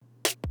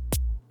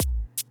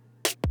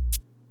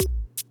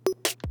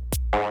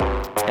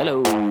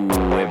Hello,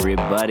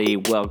 everybody.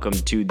 Welcome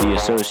to the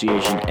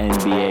Association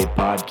NBA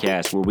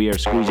podcast, where we are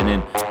squeezing in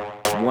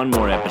one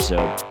more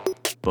episode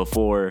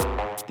before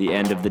the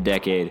end of the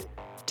decade.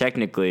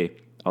 Technically,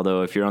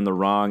 although if you're on the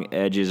wrong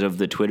edges of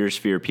the Twitter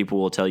sphere, people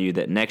will tell you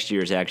that next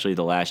year is actually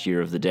the last year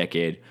of the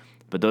decade.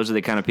 But those are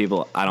the kind of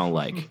people I don't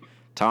like.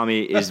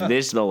 Tommy, is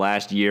this the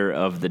last year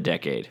of the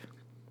decade?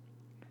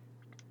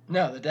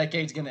 No, the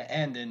decade's going to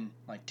end in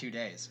like 2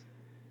 days.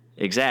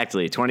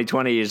 Exactly.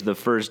 2020 is the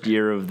first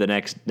year of the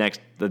next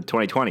the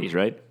 2020s,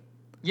 right?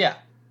 Yeah.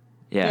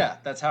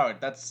 That's how it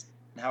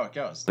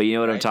goes. But you know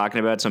what right? I'm talking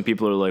about? Some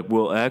people are like,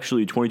 well,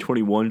 actually,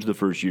 2021 is the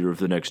first year of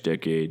the next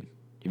decade.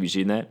 Have you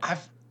seen that?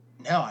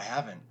 No, I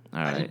haven't.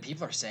 All right.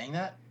 People are saying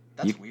that?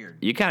 That's weird.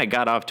 You kind of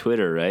got off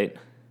Twitter, right?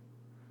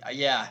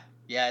 Yeah,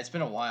 it's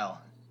been a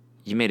while.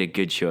 You made a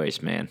good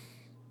choice, man.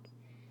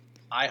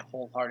 I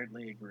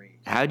wholeheartedly agree.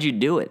 How'd you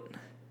do it?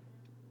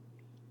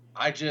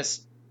 I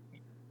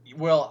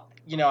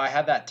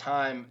had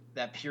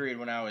that period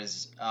when I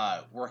was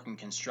working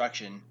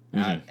construction,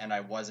 and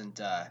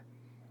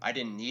I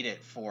didn't need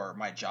it for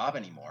my job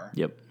anymore.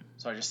 Yep.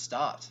 So I just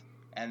stopped.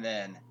 And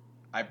then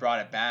I brought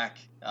it back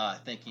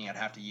thinking I'd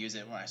have to use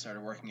it when I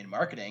started working in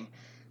marketing.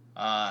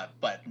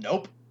 But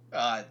nope,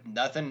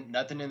 nothing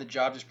in the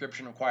job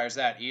description requires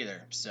that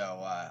either.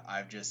 So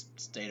I've just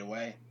stayed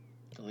away,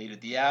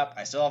 deleted the app.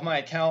 I still have my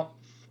account,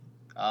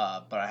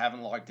 but I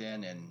haven't logged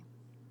in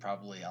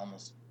probably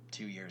almost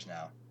 2 years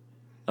now.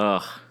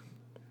 Ugh.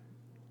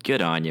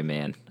 Good on you,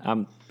 man.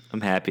 I'm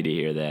happy to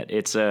hear that.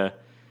 It's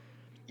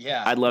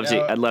yeah. I'd love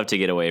to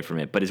get away from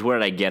it, but it's where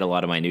I get a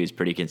lot of my news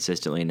pretty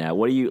consistently now.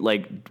 What do you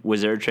like?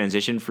 Was there a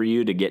transition for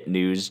you to get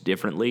news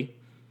differently?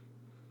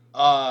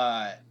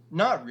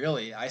 Not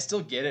really. I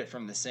still get it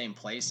from the same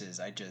places.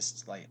 I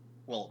just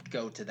will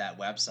go to that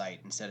website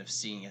instead of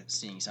seeing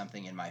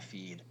something in my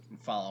feed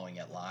and following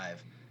it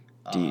live.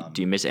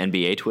 Do you miss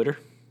NBA Twitter?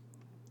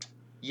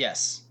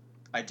 Yes,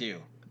 I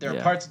do. There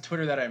are parts of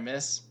Twitter that I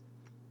miss,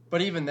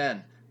 but even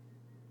then,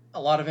 a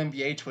lot of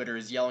NBA Twitter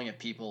is yelling at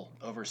people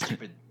over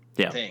stupid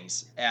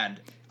things, and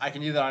I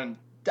can do that on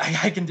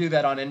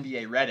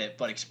NBA Reddit,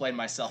 but explain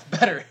myself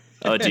better.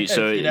 Oh,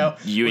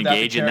 you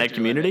engage in that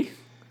community?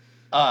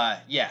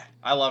 Yeah,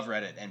 I love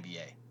Reddit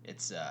NBA.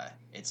 It's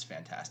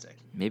fantastic.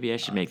 Maybe I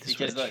should make the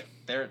because switch.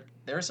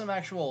 There are some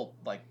actual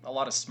a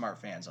lot of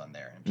smart fans on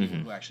there, and people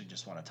who actually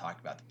just want to talk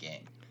about the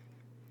game,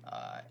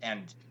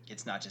 and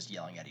it's not just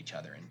yelling at each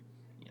other in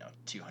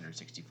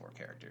 264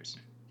 characters.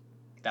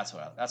 That's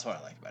what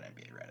I like about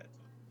NBA Reddit.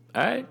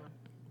 All right,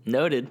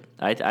 noted.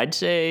 I'd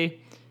say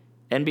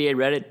NBA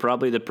Reddit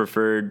probably the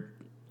preferred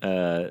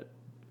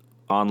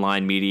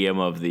online medium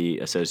of the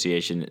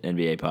Association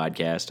NBA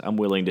podcast. I'm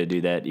willing to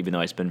do that, even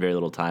though I spend very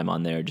little time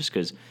on there, just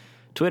because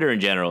Twitter in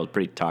general is a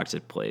pretty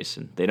toxic place,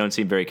 and they don't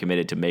seem very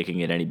committed to making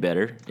it any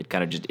better. It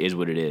kind of just is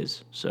what it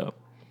is. So,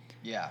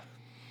 yeah,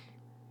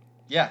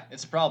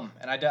 it's a problem,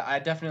 and I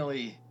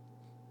definitely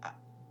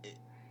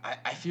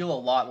I feel a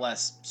lot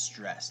less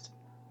stressed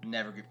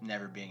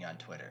never being on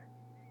Twitter.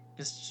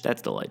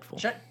 That's delightful.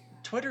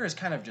 Twitter is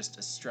kind of just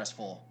a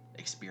stressful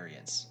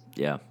experience.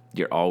 Yeah,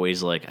 you're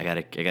always like, I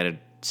gotta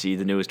see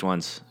the newest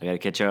ones. I gotta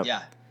catch up.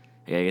 Yeah,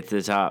 I gotta get to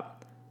the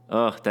top.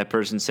 Oh, that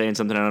person's saying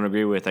something I don't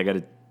agree with. I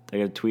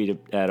gotta tweet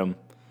at them.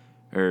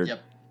 Or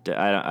yep.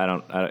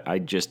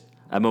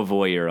 I'm a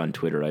voyeur on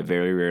Twitter. I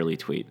very rarely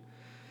tweet.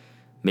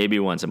 Maybe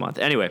once a month.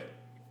 Anyway,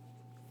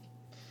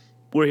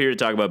 we're here to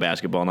talk about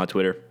basketball, not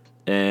Twitter.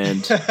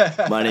 And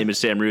my name is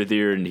Sam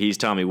Routhier, and he's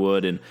Tommy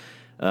Wood, and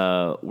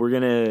we're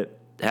gonna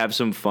have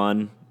some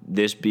fun.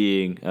 This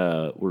being,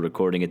 we're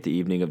recording at the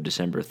evening of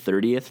December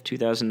 30th,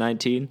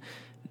 2019.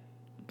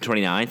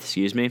 29th,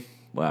 excuse me.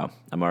 Wow,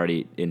 I'm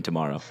already in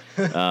tomorrow.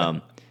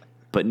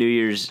 But New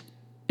Year's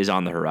is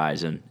on the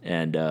horizon,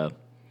 and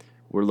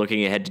we're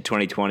looking ahead to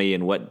 2020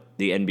 and what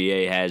the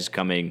NBA has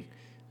coming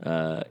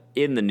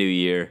in the new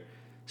year.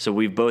 So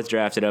we've both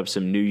drafted up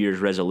some New Year's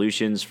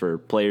resolutions for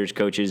players,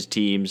 coaches,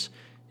 teams,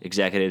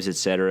 executives,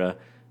 etc.,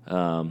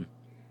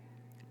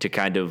 to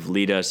kind of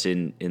lead us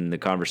in the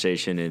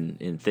conversation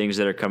in things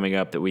that are coming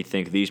up that we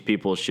think these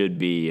people should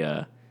be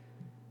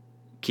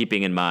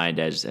keeping in mind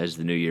as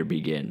the new year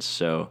begins.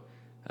 So,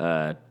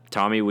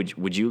 Tommy,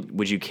 would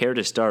you care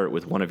to start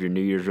with one of your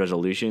New Year's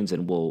resolutions,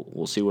 and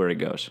we'll see where it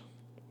goes?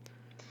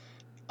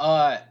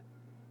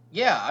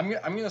 Yeah,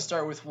 I'm gonna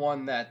start with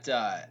one that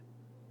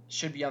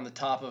should be on the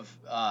top of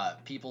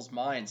people's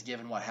minds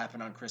given what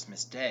happened on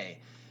Christmas Day.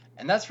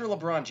 And that's for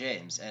LeBron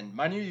James. And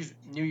my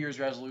New Year's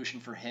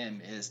resolution for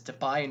him is to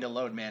buy into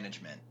load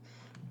management.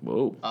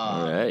 Whoa,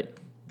 all right.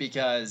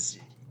 Because,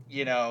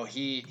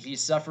 he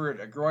suffered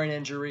a groin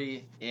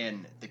injury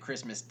in the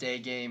Christmas Day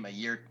game, a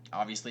year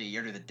to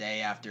the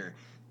day after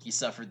he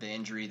suffered the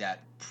injury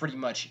that pretty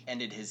much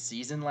ended his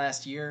season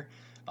last year.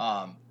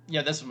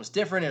 This one was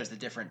different. It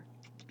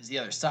was the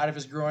other side of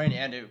his groin,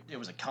 and it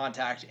was a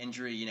contact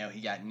injury.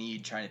 He got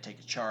kneed trying to take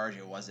a charge.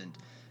 It wasn't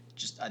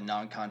just a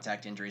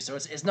non-contact injury, so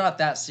it's not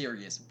that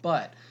serious.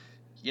 But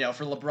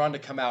for LeBron to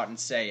come out and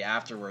say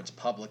afterwards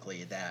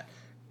publicly that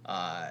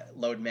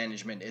load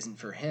management isn't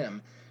for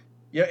him,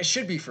 Yeah, it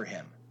should be for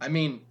him. I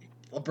mean,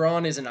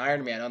 LeBron is an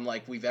Iron Man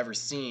unlike we've ever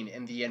seen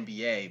in the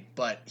NBA,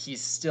 but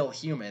he's still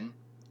human,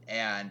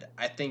 and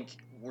I think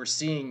we're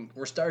starting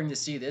to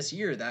see this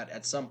year that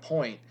at some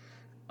point,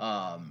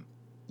 um,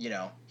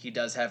 he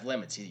does have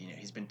limits.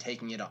 He's been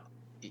taking it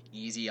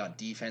easy on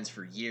defense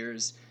for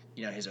years.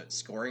 His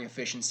scoring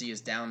efficiency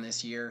is down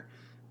this year,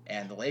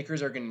 and the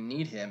Lakers are going to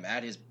need him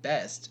at his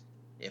best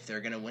if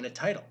they're going to win a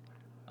title.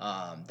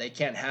 They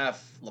can't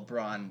have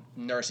LeBron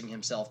nursing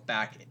himself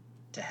back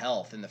to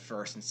health in the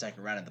first and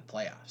second round of the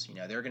playoffs.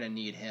 They're going to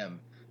need him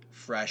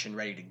fresh and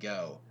ready to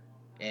go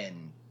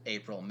in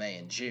April, May,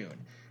 and June.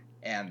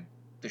 And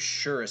the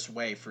surest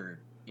way for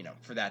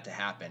that to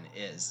happen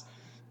is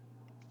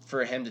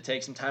for him to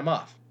take some time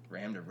off, for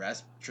him to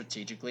rest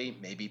strategically,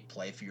 maybe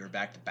play fewer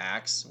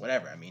back-to-backs,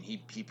 whatever. I mean,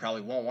 he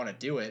probably won't want to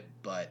do it,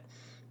 but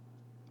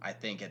I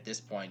think at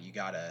this point you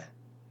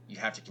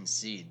have to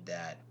concede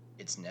that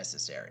it's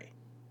necessary.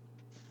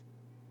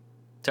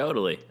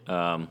 Totally.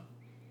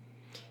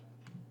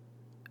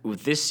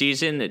 With this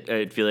season,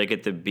 I feel like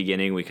at the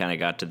beginning we kind of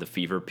got to the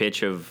fever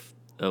pitch of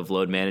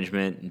load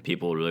management, and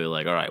people were really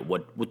like, all right,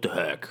 what the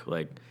heck?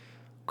 Like,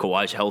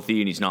 Kawhi's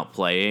healthy and he's not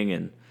playing,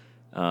 and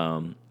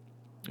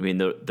I mean,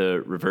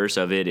 the reverse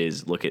of it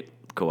is look at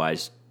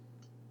Kawhi's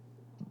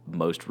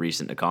most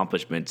recent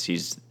accomplishments.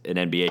 He's an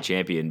NBA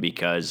champion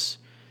because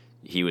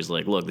he was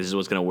like, look, this is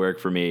what's going to work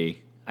for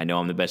me. I know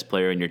I'm the best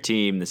player on your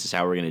team. This is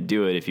how we're going to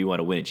do it. If you want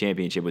to win a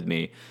championship with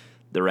me,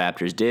 the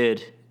Raptors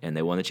did, and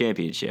they won the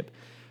championship.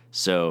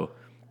 So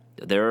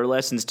there are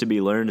lessons to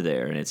be learned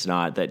there, and it's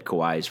not that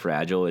Kawhi is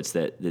fragile. It's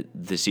that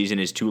the season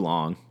is too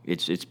long.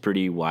 It's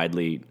pretty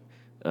widely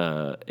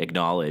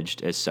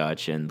acknowledged as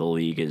such, and the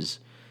league has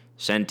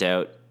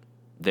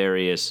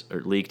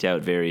leaked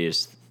out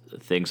various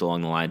things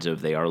along the lines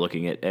of they are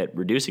looking at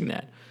reducing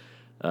that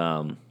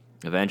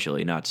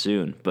eventually, not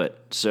soon.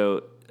 But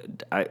so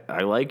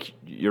I like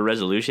your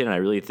resolution, and I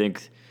really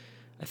think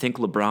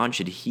LeBron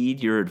should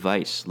heed your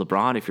advice.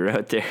 LeBron, if you're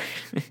out there,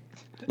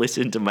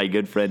 listen to my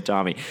good friend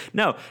Tommy.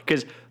 No,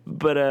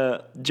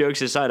 but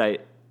jokes aside,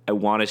 I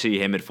want to see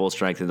him at full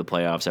strength in the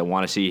playoffs. I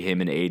want to see him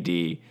and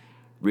AD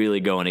really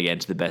going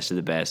against the best of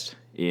the best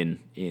in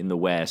the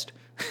West.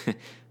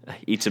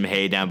 Eat some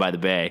hay down by the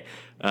bay.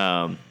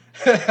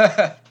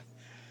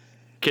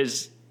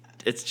 Because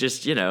it's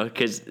just,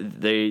 because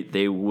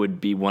they would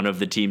be one of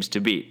the teams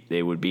to beat.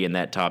 They would be in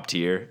that top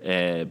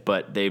tier.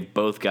 But they've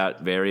both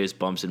got various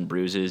bumps and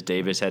bruises.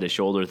 Davis had a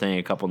shoulder thing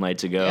a couple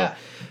nights ago. Yeah.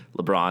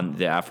 LeBron,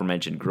 the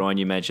aforementioned groin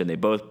you mentioned, they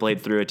both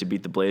played through it to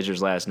beat the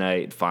Blazers last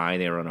night. Fine,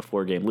 they were on a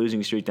 4-game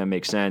losing streak. That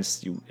makes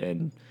sense. You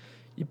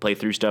play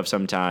through stuff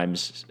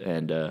sometimes,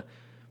 and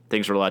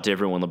things were a lot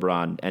different when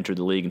LeBron entered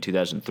the league in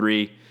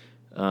 2003.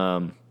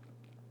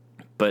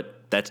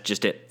 But that's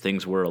just it.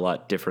 Things were a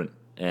lot different.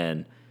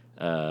 And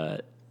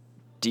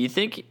do you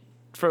think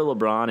for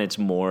LeBron it's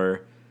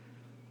more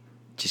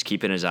just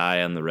keeping his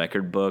eye on the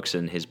record books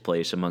and his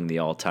place among the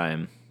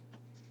all-time,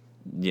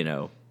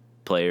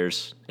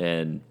 players,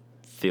 and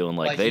feeling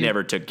like they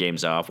never took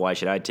games off? Why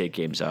should I take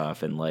games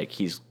off? And like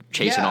he's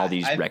chasing all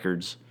these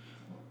records.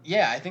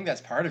 Yeah, I think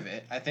that's part of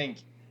it. I think,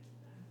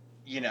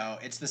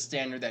 it's the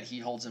standard that he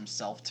holds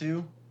himself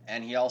to,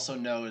 and he also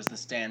knows the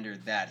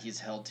standard that he's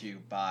held to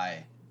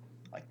by,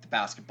 like, the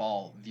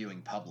basketball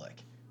viewing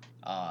public.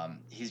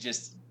 He's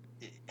just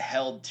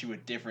held to a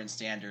different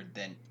standard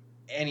than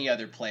any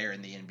other player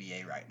in the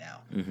NBA right now.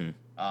 Mm-hmm.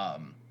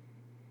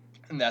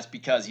 And that's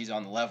because he's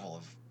on the level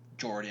of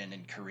Jordan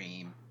and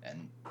Kareem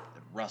and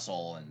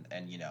Russell and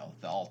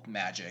the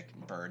Magic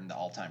and Bird and the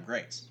all-time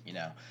greats,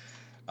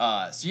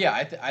 So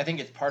yeah, I think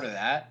it's part of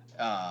that.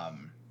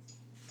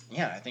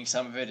 I think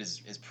some of it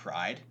is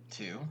pride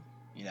too.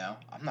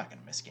 I'm not going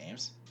to miss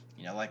games.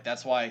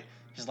 That's why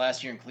his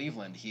last year in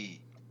Cleveland, he,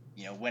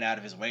 went out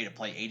of his way to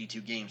play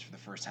 82 games for the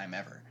first time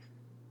ever.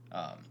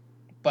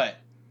 But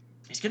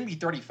he's going to be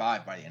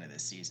 35 by the end of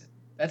this season.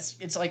 It's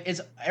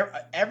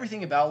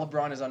everything about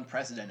LeBron is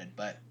unprecedented,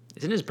 but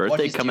isn't his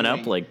birthday coming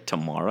up like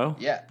tomorrow?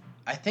 Yeah,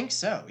 I think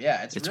so.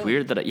 Yeah, it's really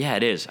weird that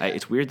it is. Yeah.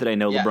 It's weird that I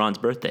know LeBron's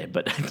birthday,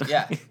 but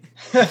yeah,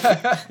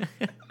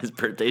 his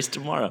birthday's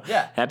tomorrow.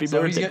 Yeah, happy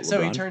birthday, LeBron.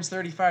 So he turns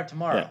 35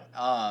 tomorrow.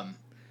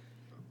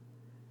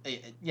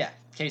 Yeah.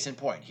 Case in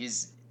point,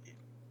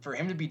 for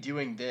him to be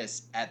doing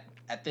this at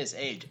this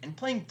age and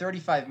playing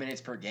 35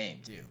 minutes per game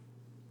too.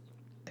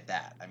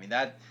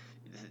 That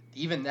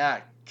even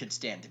that could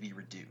stand to be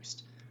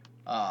reduced.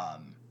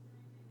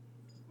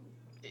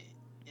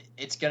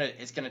 It's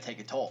gonna take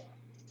a toll,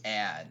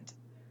 and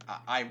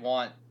I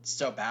want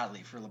so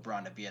badly for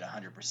LeBron to be at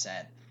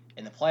 100%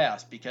 in the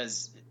playoffs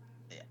because,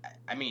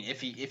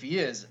 if he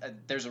is,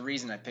 there's a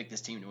reason I picked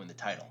this team to win the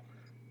title.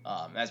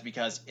 That's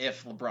because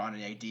if LeBron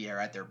and AD are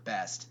at their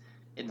best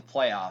in the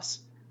playoffs,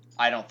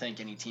 I don't think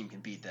any team can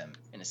beat them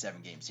in a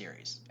 7-game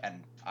series,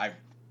 and I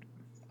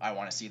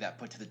want to see that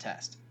put to the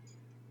test.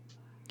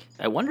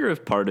 I wonder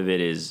if part of it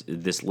is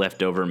this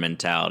leftover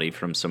mentality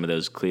from some of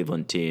those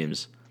Cleveland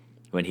teams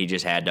when he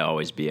just had to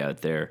always be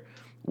out there.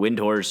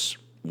 Windhorse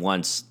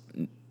once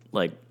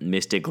like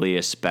mystically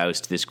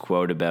espoused this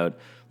quote about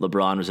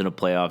LeBron was in a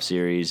playoff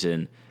series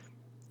and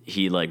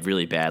he like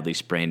really badly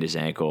sprained his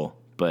ankle,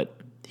 but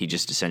he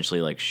just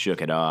essentially like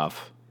shook it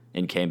off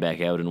and came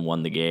back out and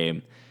won the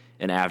game.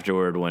 And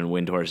afterward, when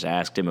Windhorst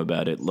asked him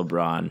about it,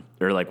 LeBron,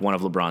 or like one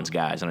of LeBron's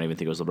guys, I don't even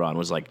think it was LeBron,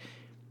 was like,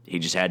 he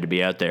just had to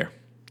be out there.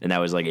 And that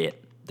was like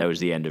it. That was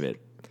the end of it.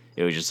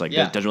 It was just like,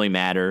 it doesn't really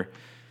matter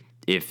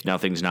if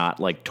nothing's not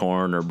like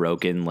torn or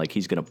broken, like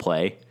he's going to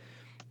play.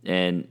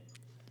 And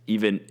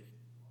even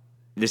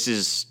this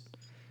is,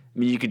 I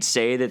mean, you could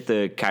say that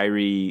the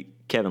Kyrie,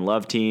 Kevin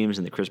Love teams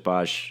and the Chris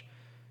Bosh,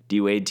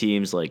 D Wade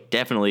teams, like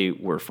definitely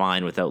were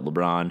fine without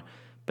LeBron.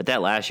 But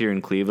that last year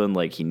in Cleveland,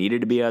 like he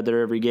needed to be out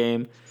there every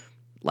game.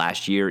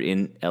 Last year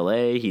in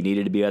LA, he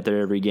needed to be out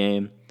there every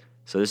game.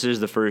 So this is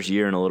the first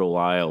year in a little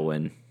while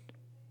when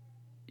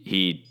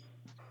he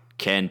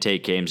can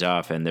take games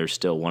off, and they're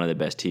still one of the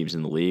best teams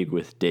in the league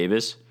with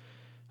Davis.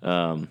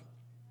 And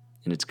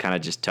it's kind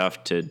of just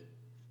tough to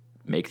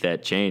make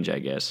that change, I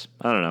guess.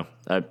 I don't know.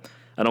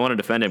 I don't want to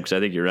defend him because I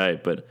think you're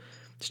right, but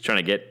just trying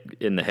to get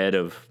in the head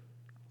of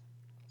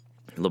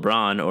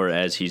LeBron, or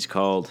as he's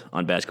called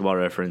on Basketball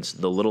Reference,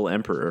 the Little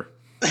Emperor.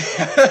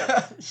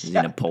 Is he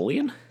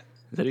Napoleon?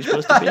 Is that who he's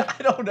supposed to be? I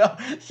don't know.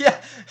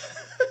 Yeah.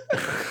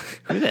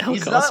 Who the hell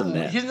calls him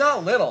that? He's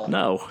not little.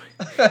 No.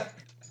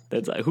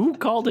 That's who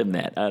called him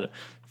that?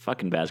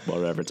 Fucking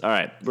Basketball Reference. All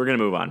right, we're gonna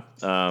move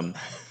on.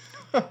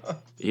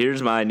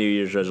 Here's my New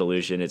Year's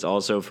resolution. It's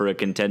also for a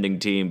contending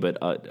team, but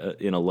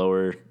in a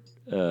lower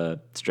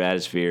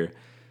stratosphere.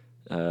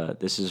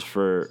 This is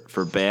for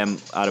Bam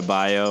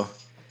Adebayo.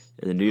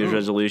 The New Year's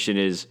resolution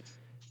is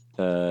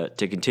to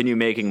continue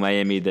making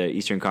Miami the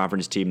Eastern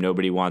Conference team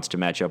nobody wants to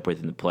match up with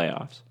in the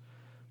playoffs.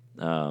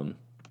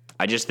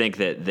 I just think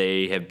that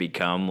they have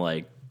become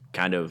like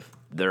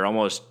they're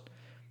almost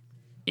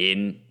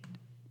in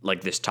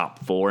like this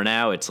top four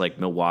now. It's like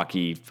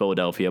Milwaukee,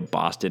 Philadelphia,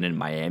 Boston, and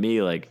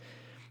Miami. Like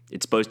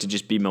it's supposed to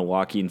just be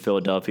Milwaukee and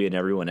Philadelphia and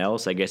everyone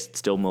else. I guess it's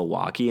still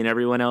Milwaukee and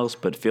everyone else,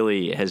 but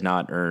Philly has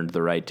not earned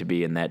the right to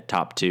be in that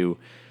top two.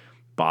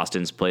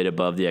 Boston's played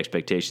above the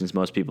expectations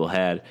most people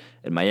had,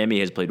 and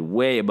Miami has played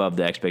way above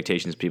the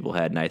expectations people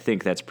had, and I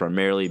think that's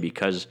primarily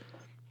because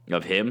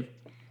of him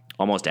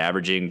almost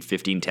averaging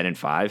 15, 10, and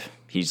 5.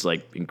 He's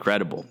like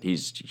incredible.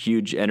 He's a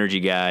huge energy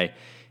guy,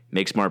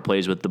 makes smart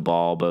plays with the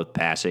ball, both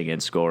passing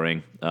and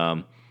scoring.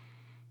 And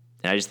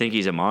I just think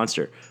he's a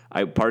monster.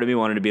 Part of me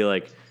wanted to be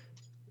like,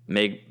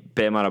 make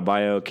Bam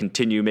Adebayo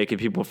continue making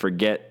people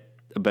forget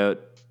about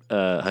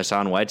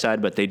Hassan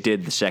Whiteside, but they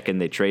did the second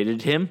they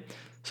traded him,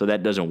 so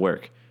that doesn't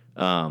work.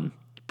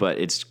 But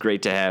it's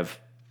great to have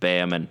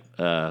Bam,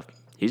 and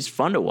he's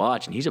fun to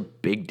watch, and he's a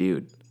big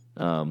dude.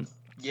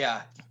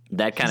 Yeah.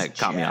 That kind of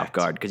caught me off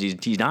guard because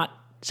he's not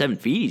 7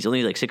 feet. He's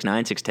only like 6'9",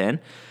 6'10",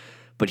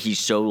 but he's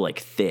so like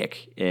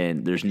thick,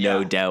 and there's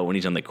no doubt when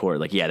he's on the court,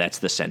 like, yeah, that's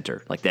the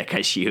center. Like that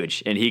guy's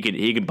huge, and he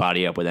can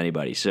body up with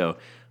anybody. So,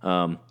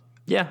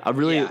 I've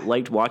really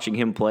liked watching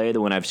him play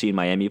when I've seen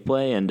Miami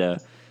play, and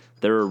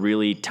they're a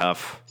really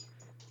tough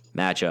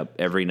matchup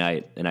every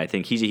night. And I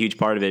think he's a huge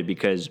part of it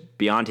because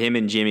beyond him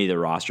and Jimmy, the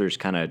roster is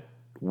kind of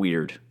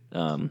weird.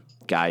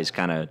 Guys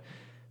kind of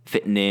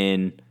fitting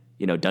in.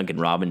 You know, Duncan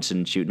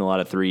Robinson shooting a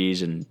lot of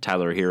threes, and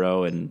Tyler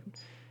Hero and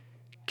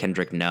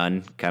Kendrick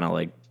Nunn kind of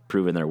like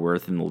proving their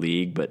worth in the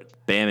league.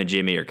 But Bam and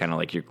Jimmy are kind of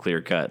like your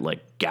clear-cut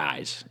like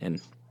guys,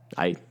 and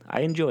I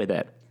enjoy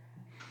that.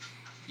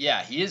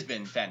 Yeah, he has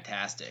been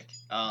fantastic.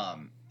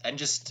 And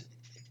just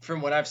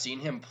from what I've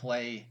seen him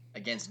play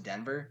against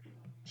Denver,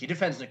 he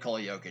defends Nikola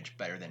Jokic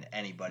better than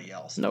anybody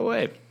else. No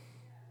way.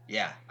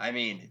 Yeah, I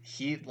mean,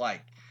 he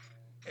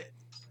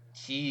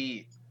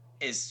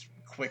is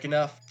quick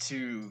enough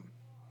to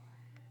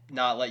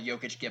not let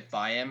Jokic get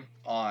by him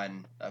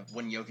on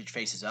when Jokic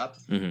faces up,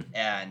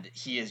 and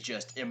he is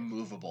just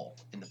immovable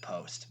in the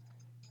post.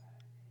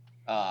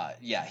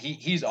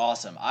 He's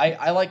awesome.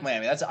 I like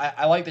Miami.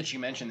 I like that you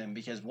mentioned them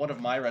because one of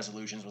my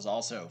resolutions was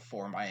also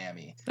for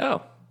Miami.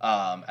 Oh.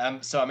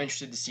 So I'm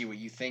interested to see what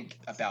you think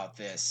about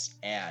this.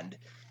 And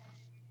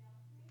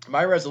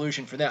my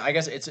resolution for them, I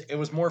guess it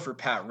was more for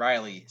Pat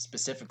Riley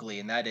specifically,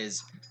 and that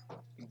is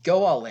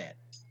go all in.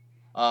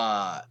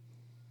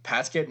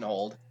 Pat's getting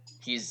old.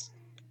 He's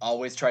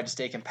always tried to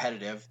stay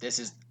competitive. This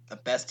is the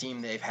best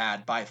team they've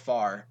had by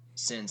far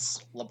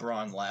since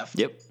LeBron left.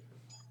 Yep.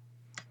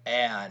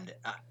 And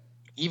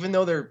even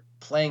though they're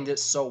playing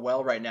this so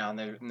well right now,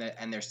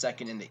 and they're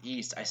second in the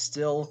East, I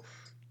still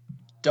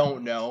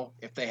don't know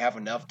if they have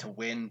enough to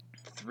win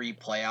 3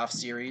 playoff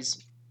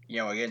series. You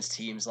know, against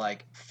teams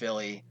like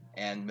Philly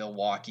and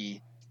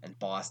Milwaukee and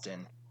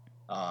Boston.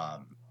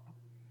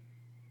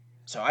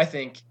 So I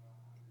think,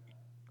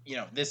 you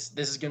know, this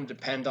is going to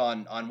depend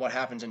on what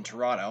happens in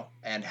Toronto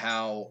and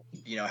how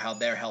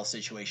their health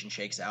situation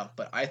shakes out.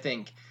 But I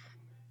think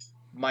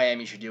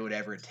Miami should do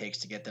whatever it takes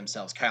to get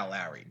themselves Kyle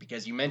Lowry,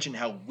 because you mentioned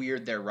how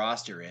weird their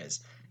roster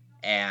is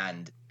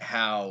and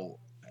how,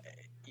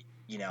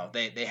 you know,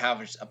 they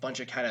have a bunch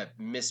of kind of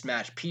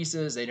mismatched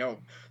pieces. They don't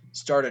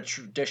start a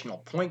traditional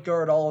point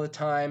guard all the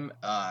time.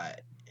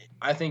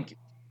 I think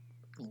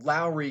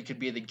Lowry could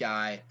be the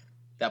guy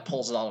that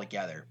pulls it all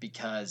together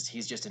because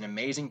he's just an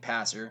amazing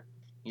passer.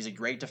 He's a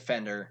great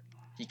defender.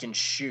 He can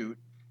shoot,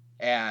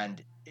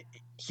 and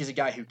he's a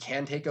guy who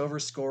can take over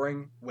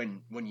scoring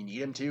when you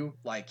need him to,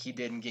 like he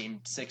did in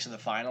Game 6 of the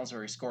Finals,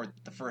 where he scored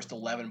the first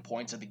 11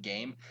 points of the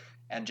game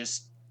and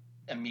just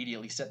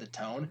immediately set the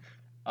tone.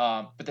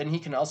 But then he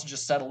can also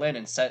just settle in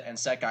and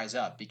set guys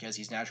up because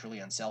he's naturally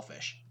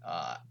unselfish.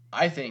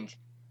 I think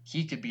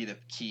he could be the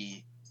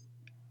key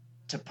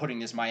to putting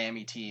this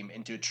Miami team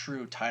into a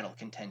true title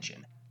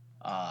contention.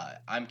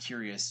 I'm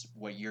curious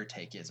what your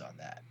take is on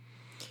that.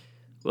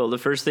 Well, the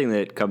first thing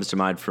that comes to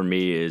mind for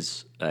me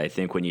is I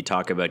think when you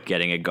talk about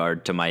getting a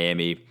guard to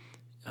Miami,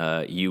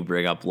 you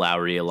bring up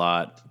Lowry a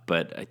lot,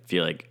 but I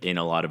feel like in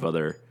a lot of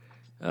other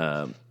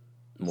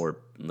more,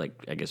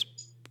 like, I guess,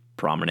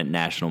 prominent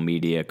national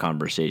media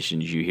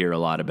conversations, you hear a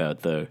lot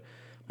about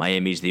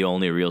Miami's the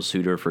only real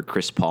suitor for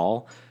Chris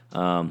Paul.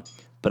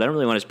 But I don't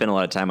really want to spend a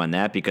lot of time on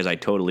that because I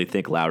totally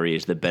think Lowry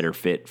is the better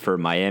fit for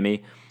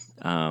Miami.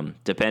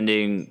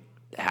 Depending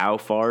how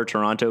far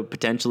Toronto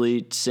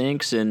potentially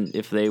sinks and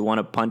if they want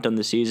to punt on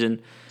the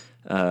season,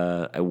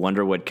 I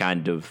wonder what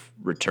kind of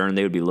return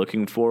they would be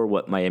looking for,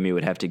 what Miami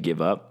would have to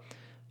give up.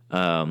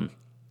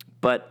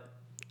 But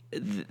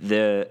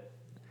the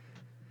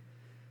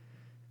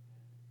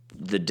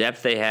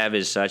depth they have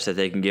is such that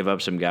they can give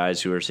up some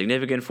guys who are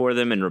significant for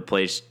them and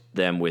replace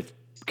them with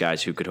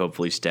guys who could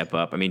hopefully step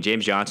up. I mean,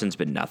 James Johnson's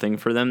been nothing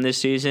for them this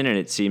season, and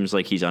it seems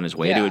like he's on his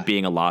way to it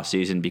being a lost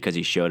season because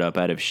he showed up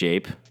out of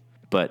shape.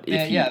 But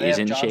if he is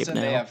in shape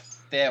now,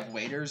 they have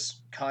Waiters'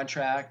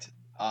 contract.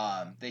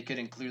 They could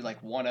include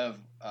like one of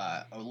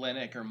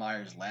Olynyk or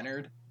Myers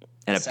Leonard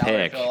and a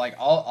pick. Like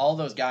all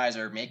those guys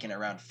are making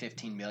around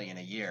 $15 million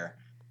a year.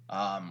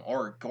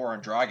 Or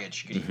Goran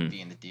Dragic could even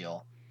be in the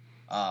deal.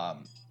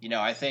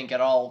 I think at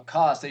all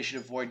costs they should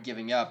avoid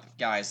giving up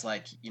guys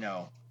like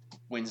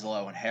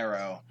Winslow and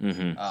Harrow,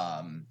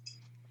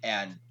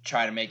 and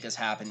try to make this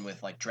happen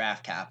with like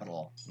draft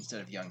capital instead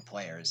of young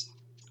players.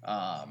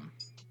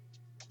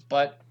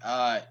 But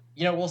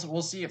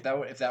we'll see if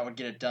that would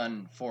get it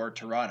done for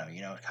Toronto.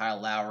 Kyle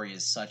Lowry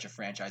is such a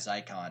franchise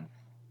icon.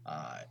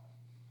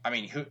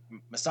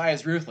 Masai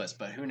is ruthless,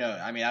 but who knows?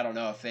 I mean, I don't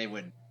know if they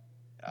would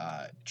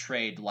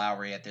trade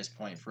Lowry at this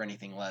point for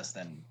anything less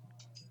than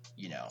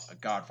a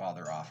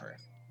Godfather offer.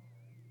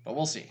 But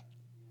we'll see.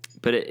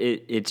 But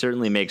it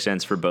certainly makes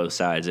sense for both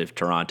sides if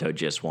Toronto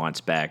just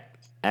wants back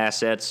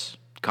assets,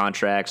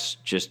 contracts,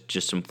 just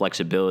some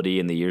flexibility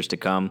in the years to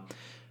come.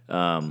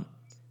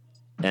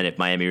 And if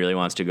Miami really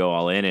wants to go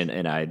all in,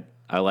 and I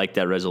like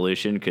that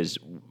resolution because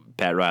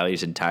Pat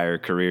Riley's entire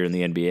career in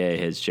the NBA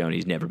has shown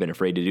he's never been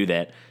afraid to do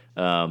that.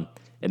 And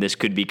this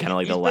could be kind of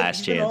like the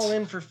last chance. He's been all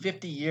in for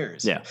 50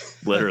 years. Yeah,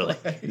 literally.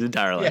 His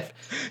entire life.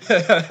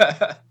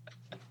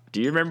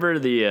 Do you remember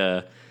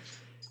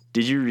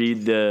did you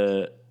read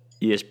the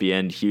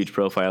ESPN huge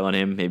profile on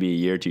him maybe a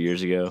year or 2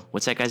 years ago?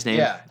 What's that guy's name?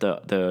 Yeah.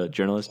 The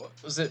journalist?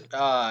 Was it,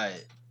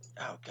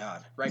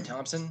 Wright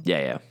Thompson?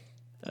 Yeah.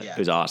 It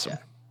was awesome. Yeah.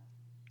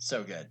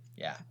 So good.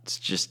 Yeah. It's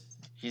just...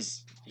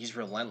 He's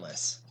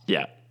relentless.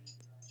 Yeah.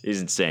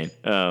 He's insane.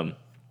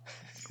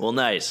 Well,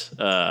 nice.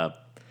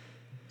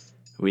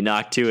 We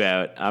knocked two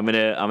out. I'm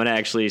gonna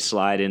actually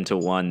slide into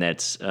one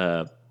that's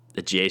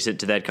adjacent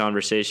to that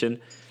conversation.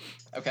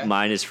 Okay.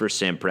 Mine is for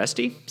Sam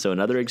Presti, so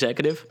another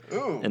executive.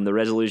 Ooh. And the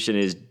resolution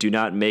is do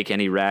not make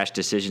any rash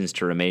decisions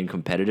to remain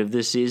competitive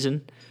this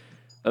season.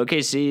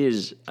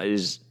 OKC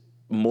is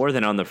more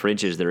than on the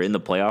fringes. They're in the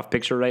playoff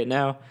picture right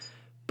now.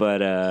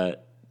 But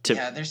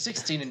they're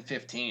 16 and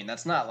 15.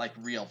 That's not like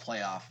real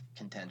playoff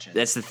contention.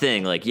 That's the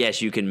thing. Like,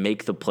 yes, you can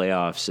make the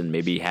playoffs and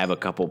maybe have a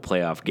couple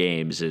playoff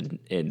games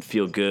and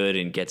feel good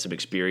and get some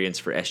experience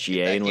for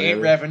SGA and whatever.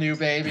 Game revenue,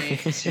 baby.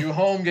 2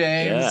 home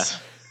games. Yeah.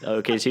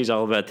 OKC's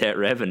all about that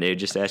revenue.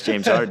 Just ask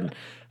James Harden.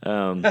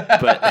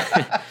 But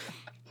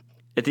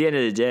at the end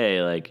of the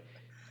day, like,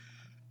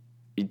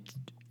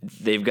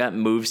 they've got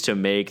moves to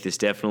make. This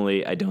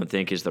definitely, I don't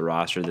think, is the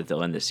roster that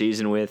they'll end the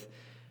season with.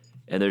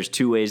 And there's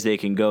 2 ways they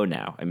can go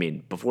now. I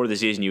mean, before the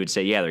season, you would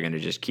say, yeah, they're going to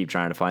just keep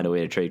trying to find a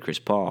way to trade Chris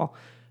Paul.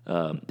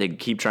 They can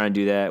keep trying to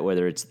do that,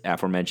 whether it's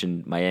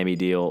aforementioned Miami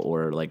deal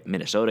or like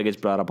Minnesota gets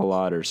brought up a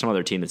lot or some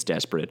other team that's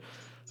desperate.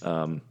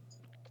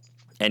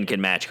 And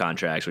can match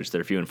contracts, which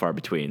they're few and far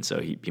between.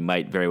 So he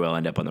might very well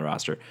end up on the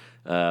roster.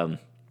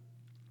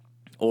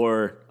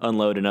 Or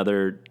unload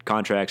another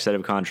set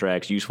of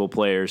contracts, useful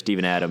players,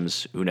 Steven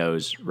Adams, who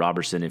knows,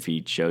 Robertson, if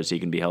he shows he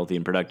can be healthy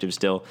and productive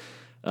still.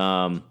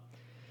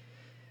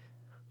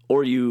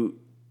 Or you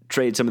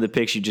trade some of the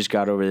picks you just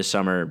got over this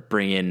summer,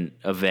 bring in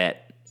a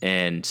vet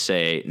and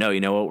say, no, you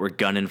know what, we're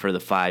gunning for the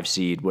 5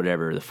 seed,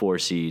 whatever, the 4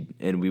 seed,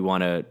 and we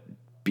want to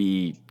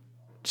be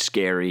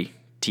scary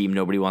team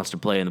nobody wants to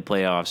play in the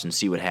playoffs and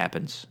see what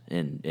happens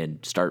and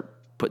start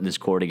putting this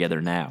core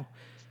together now.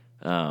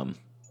 And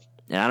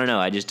I don't know.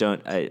 I just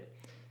don't. I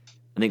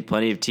think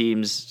plenty of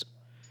teams.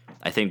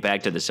 I think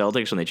back to the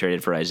Celtics when they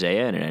traded for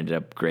Isaiah and it ended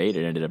up great.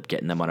 It ended up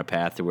getting them on a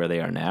path to where they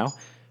are now.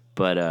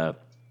 But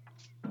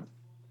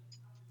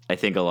I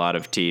think a lot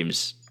of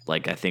teams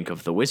like I think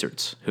of the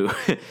Wizards who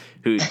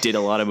who did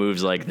a lot of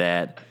moves like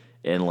that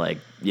and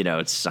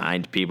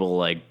signed people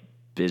like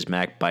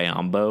Bismack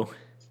Biyombo.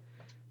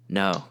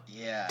 No,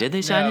 Yeah, did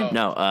they sign him?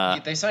 no, No,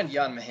 they signed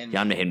Jan Jan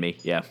Mahinmi. Mahinmi.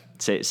 Yeah,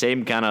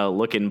 same kind of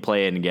looking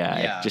playing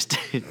guy, Yeah, just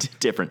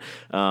different.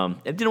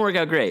 It didn't work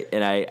out great,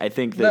 and I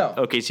think that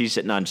no, OKC's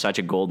sitting on such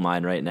a gold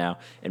mine right now,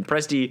 and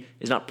Presti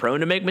is not prone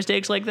to make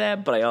mistakes like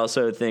that. But I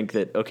also think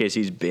that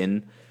OKC's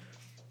been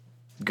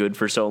good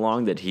for so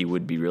long that he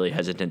would be really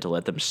hesitant to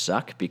let them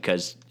suck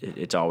because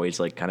it's always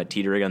like kind of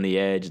teetering on the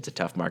edge. It's a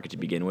tough market to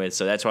begin with.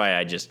 So that's why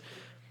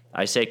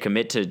I say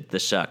commit to the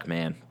suck,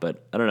 man.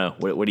 But I don't know.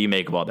 What do you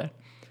make of all that?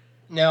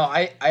 no.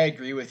 I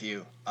agree with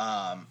you.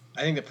 I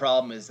think the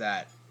problem is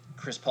that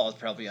Chris Paul is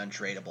probably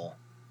untradeable.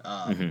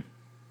 Mm-hmm.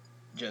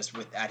 Just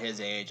with at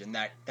his age, and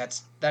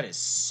that is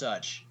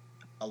such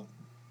a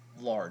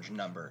large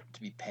number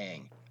to be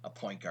paying a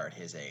point guard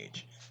his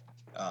age.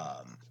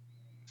 Um,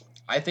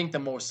 I think the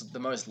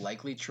most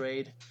likely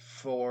trade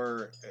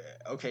for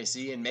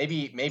OKC, and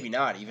maybe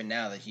not even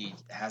now that he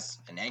has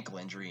an ankle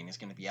injury and is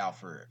going to be out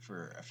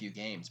for a few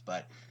games.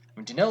 But I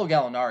mean, Danilo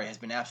Gallinari has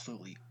been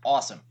absolutely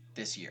awesome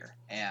this year,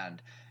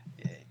 and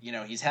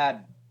he's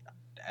had,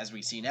 as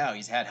we see now,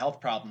 he's had health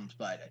problems,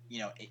 but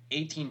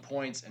 18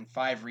 points and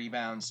 5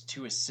 rebounds,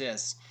 2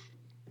 assists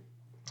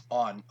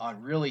on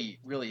really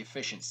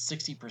efficient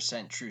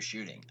 60% true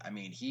shooting. I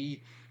mean,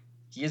 he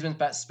has been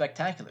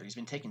spectacular. He's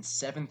been taking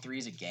 7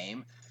 threes a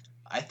game.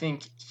 I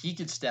think he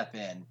could step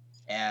in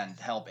and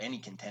help any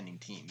contending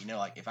team.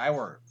 Like if I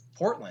were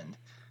Portland,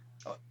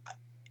 uh,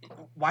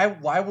 why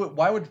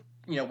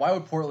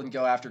would Portland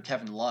go after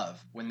Kevin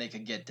Love when they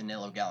could get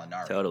Danilo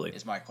Gallinari? Totally.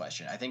 Is my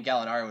question. I think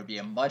Gallinari would be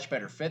a much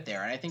better fit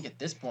there, and I think at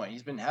this point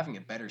he's been having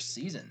a better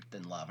season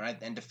than Love,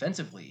 and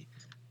defensively,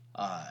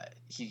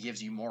 he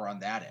gives you more on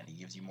that end. He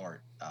gives you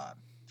more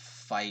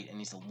fight, and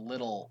he's a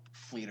little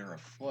fleeter of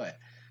foot.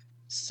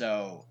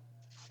 So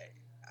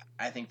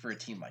I think for a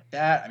team like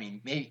that, I mean,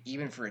 maybe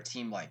even for a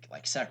team like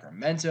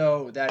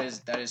Sacramento that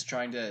is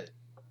trying to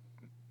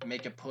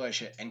make a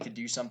push and could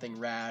do something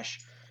rash.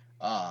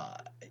 Uh,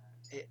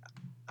 it,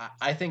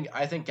 I think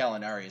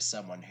Gallinari is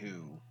someone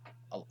who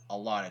a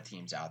lot of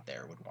teams out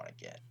there would want to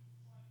get.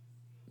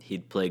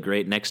 He'd play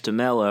great next to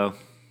Melo.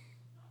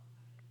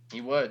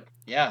 He would,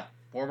 yeah.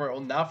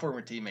 Not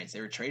former teammates. They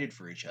were traded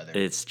for each other.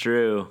 It's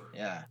true.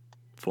 Yeah.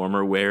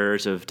 Former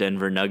wearers of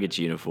Denver Nuggets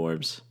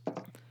uniforms.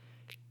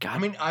 God I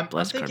mean, I'm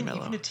bless thinking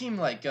Carmelo. even a team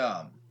like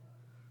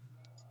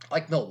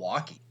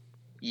Milwaukee,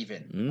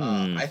 even.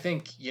 Mm. I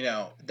think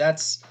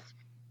that's.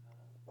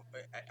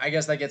 I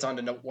guess that gets on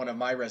to one of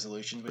my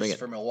resolutions, which Bring is it.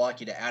 for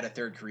Milwaukee to add a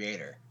third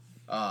creator,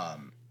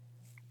 um,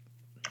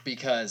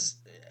 because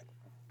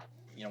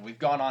we've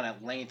gone on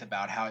at length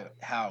about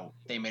how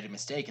they made a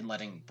mistake in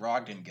letting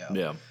Brogdon go.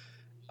 Yeah.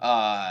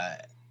 Uh,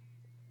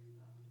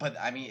 but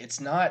I mean,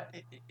 it's not.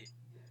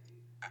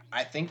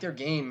 I think their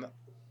game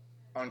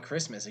on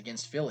Christmas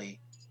against Philly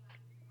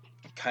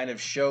kind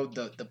of showed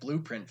the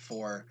blueprint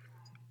for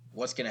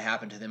what's going to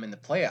happen to them in the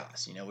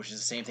playoffs, which is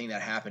the same thing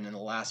that happened in the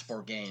last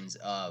 4 games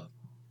of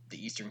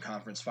the Eastern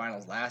Conference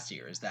Finals last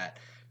year, is that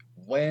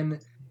when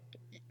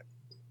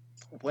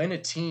when a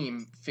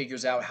team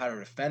figures out how to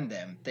defend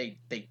them, they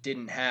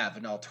didn't have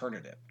an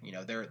alternative.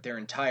 Their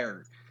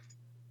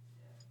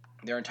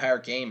entire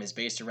game is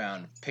based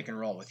around pick and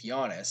roll with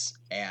Giannis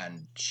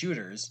and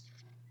shooters.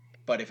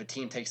 But if a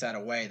team takes that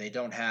away, they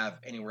don't have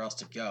anywhere else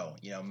to go.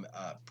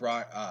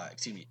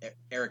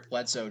 Eric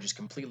Bledsoe just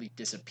completely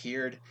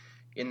disappeared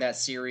in that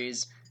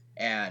series,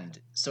 and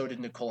so did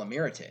Nikola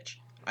Mirotic.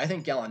 I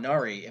think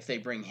Gallinari, if they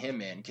bring him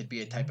in, could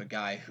be a type of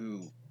guy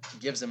who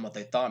gives them what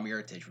they thought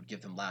Mirotic would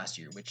give them last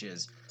year, which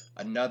is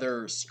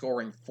another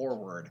scoring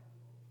forward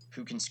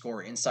who can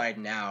score inside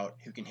and out,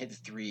 who can hit the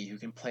three, who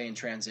can play in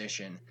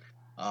transition,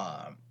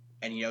 um,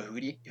 and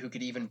who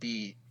could even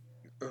be,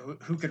 or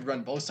who could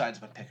run both sides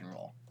of a pick and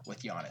roll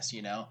with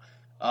Giannis.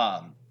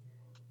 Um,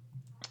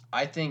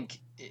 I think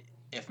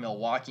if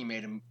Milwaukee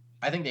made him,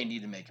 I think they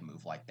need to make a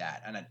move like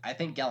that, and I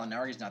think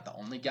Gallinari's not the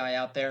only guy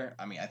out there.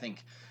 I mean, I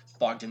think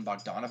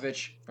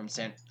Bogdanovich from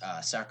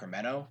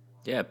Sacramento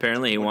Yeah,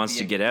 apparently he wants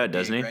to get out, would be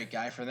doesn't a he? great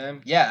guy for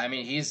them. Yeah, I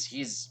mean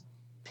he's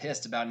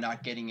pissed about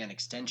not getting an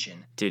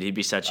extension Dude, he'd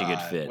be such a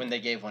good fit. when they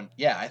gave one.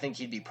 Yeah, I think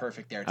he'd be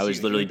perfect there too. I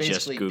was literally He would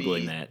just basically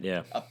Googling be that.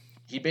 Yeah.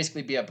 he'd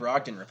basically be a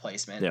Brogdon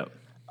replacement. Yeah.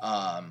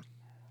 Um,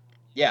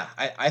 yeah,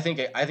 I think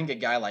a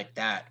guy like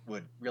that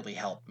would really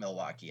help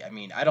Milwaukee. I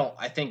mean,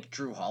 I think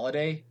Drew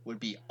Holiday would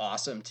be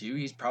awesome too.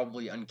 He's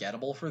probably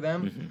ungettable for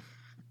them.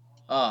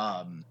 Mm-hmm.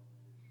 Um,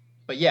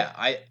 but yeah,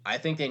 I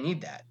think they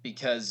need that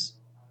because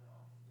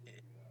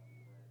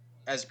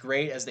as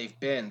great as they've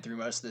been through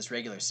most of this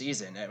regular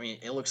season, I mean,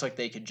 it looks like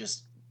they could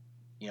just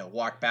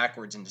walk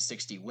backwards into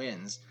 60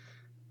 wins.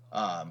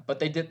 But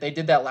they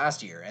did that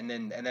last year, and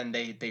then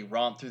they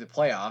romped through the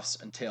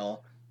playoffs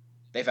until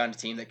they found a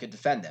team that could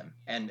defend them.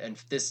 And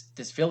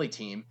this Philly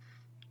team,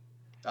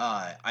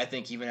 I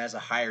think even has a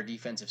higher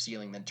defensive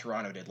ceiling than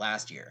Toronto did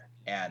last year,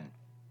 and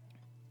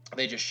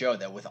they just showed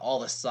that with all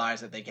the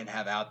size that they can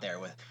have out there,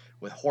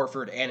 with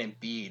Horford and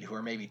Embiid, who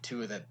are maybe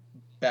two of the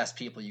best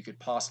people you could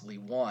possibly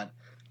want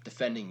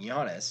defending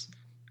Giannis,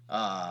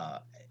 uh,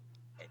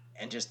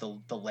 and just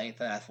the length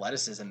and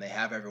athleticism they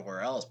have everywhere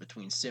else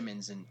between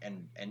Simmons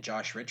and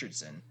Josh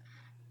Richardson,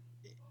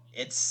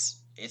 it's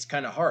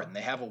kind of hard, and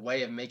they have a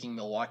way of making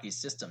Milwaukee's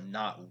system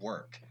not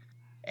work.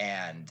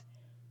 And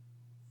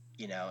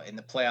in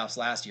the playoffs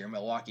last year,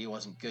 Milwaukee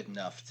wasn't good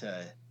enough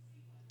to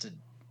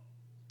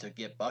to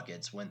get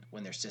buckets when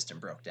their system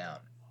broke down.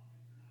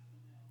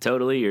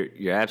 Totally,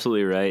 you're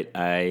absolutely right.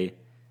 I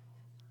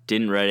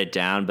didn't write it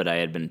down, but I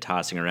had been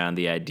tossing around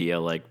the idea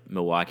like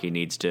Milwaukee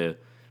needs to.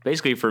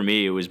 Basically, for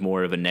me, it was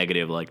more of a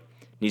negative. Like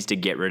needs to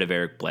get rid of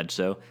Eric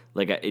Bledsoe.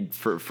 Like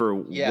for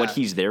what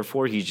he's there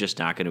for, he's just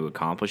not going to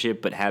accomplish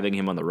it. But having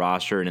him on the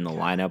roster and in the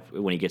lineup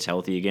when he gets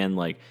healthy again,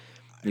 like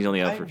he's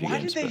only out for a few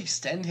games. Why did they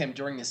extend him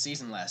during the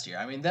season last year?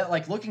 I mean, that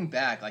like looking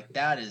back, like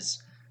that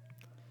was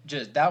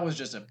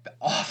just an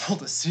awful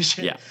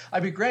decision. Yeah. I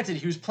mean, granted,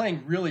 he was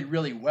playing really,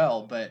 really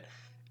well, but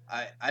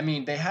I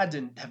mean, they had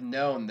to have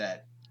known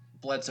that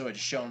Bledsoe had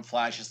shown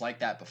flashes like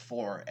that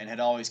before and had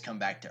always come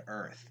back to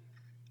earth.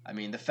 I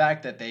mean, the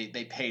fact that they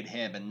paid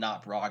him and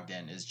not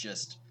Brogdon is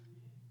just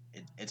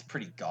it's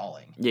pretty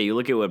galling. Yeah, you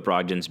look at what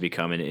Brogdon's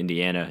become in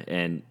Indiana,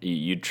 and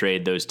you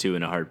trade those two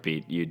in a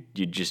heartbeat. You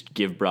just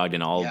give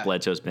Brogdon all of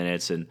Bledsoe's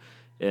minutes,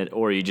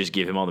 or you just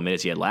give him all the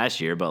minutes he had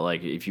last year. But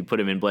like, if you put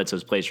him in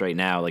Bledsoe's place right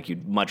now, like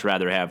you'd much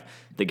rather have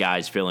the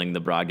guys filling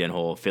the Brogdon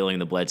hole, filling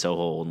the Bledsoe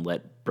hole, and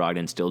let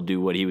Brogdon still do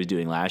what he was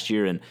doing last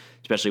year, and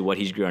especially what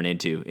he's grown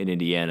into in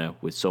Indiana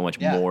with so much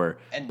more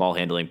ball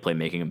handling,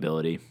 playmaking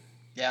ability.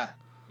 Yeah,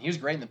 he was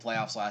great in the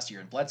playoffs last year.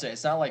 And Bledsoe,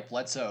 it's not like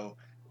Bledsoe,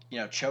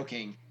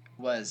 choking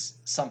was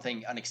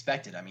something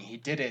unexpected. I mean, he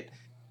did it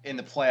in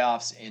the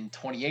playoffs in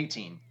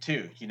 2018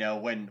 too.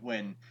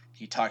 When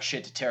he talked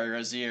shit to Terry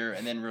Rozier,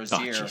 and then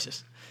Rozier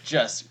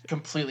just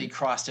completely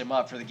crossed him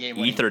up for the game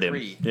winning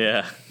three.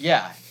 Yeah.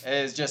 Yeah,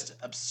 it was just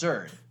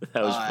absurd.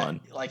 That was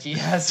fun. Like he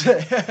has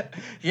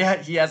he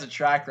has a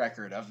track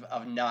record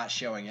of not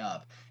showing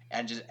up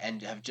and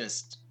have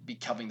just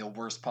becoming the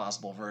worst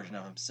possible version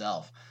of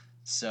himself.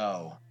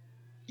 So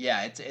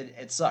yeah,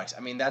 it sucks. I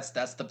mean, that's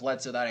the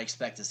Bledsoe that I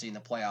expect to see in the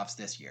playoffs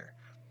this year.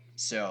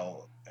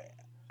 So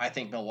I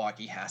think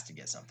Milwaukee has to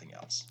get something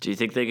else. Do you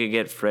think they could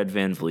get Fred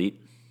VanVleet?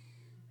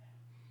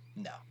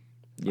 No.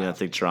 You don't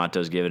think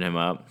Toronto's giving him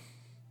up?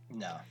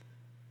 No.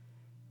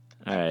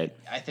 All right.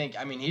 I think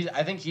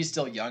he's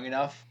still young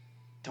enough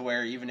to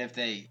where even if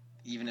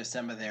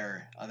some of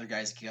their other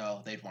guys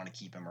go, they'd want to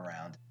keep him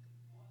around.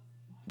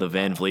 The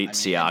VanVleet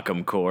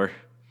Siakam core.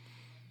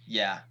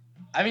 Yeah.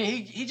 I mean,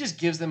 he just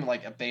gives them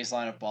like a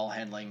baseline of ball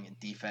handling and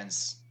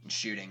defense and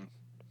shooting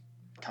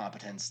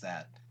competence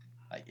that,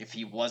 like, if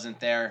he wasn't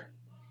there,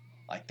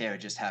 like, they would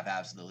just have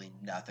absolutely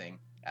nothing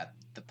at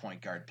the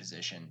point guard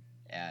position.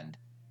 And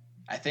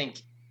I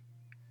think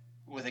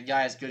with a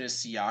guy as good as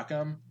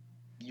Siakam,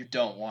 you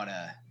don't want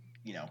to,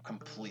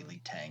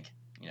 completely tank.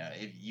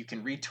 If you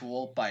can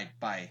retool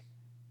by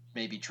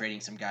maybe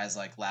trading some guys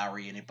like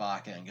Lowry and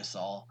Ibaka and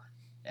Gasol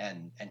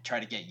and try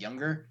to get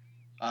younger,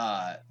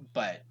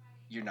 but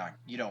you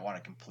don't want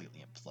to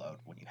completely implode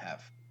when you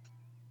have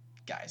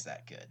guys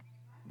that good.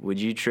 Would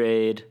you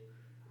trade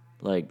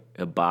like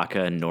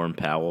Ibaka and Norm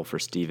Powell for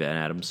Steve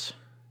Adams?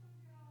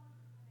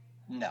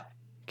 No.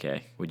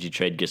 Okay. Would you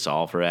trade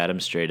Gasol for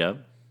Adams straight up?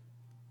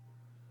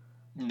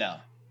 No.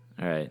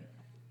 All right.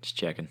 Just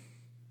checking.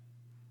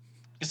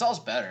 Gasol's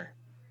better.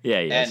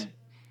 Yeah, he is.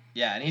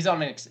 And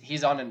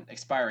he's on an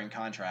expiring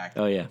contract.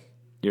 Oh yeah.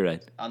 You're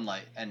right.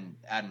 And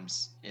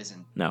Adams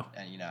isn't. No.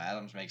 And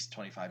Adams makes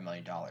 $25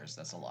 million.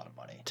 That's a lot of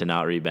money. To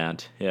not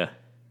rebound. Yeah.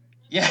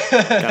 Yeah.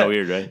 Kind of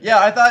weird, right? Yeah,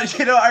 I thought,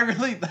 I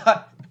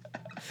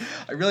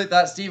really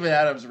thought Steven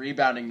Adams'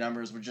 rebounding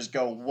numbers would just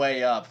go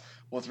way up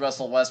with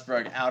Russell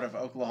Westbrook out of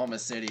Oklahoma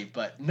City,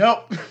 but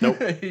nope.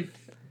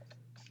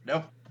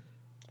 Nope.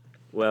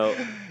 Well,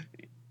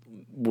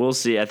 we'll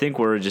see. I think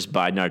we're just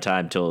biding our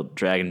time till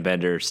Dragon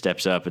Bender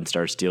steps up and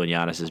starts stealing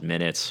Giannis's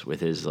minutes with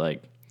his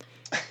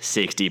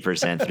 60%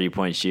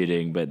 3-point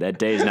shooting, but that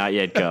day has not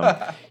yet come.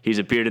 He's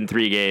appeared in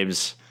 3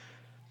 games.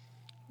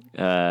 He's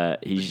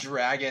the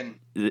Dragon.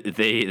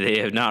 They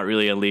have not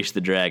really unleashed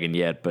the dragon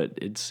yet, but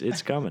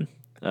it's coming.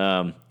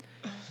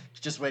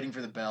 Just waiting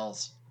for the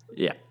bells.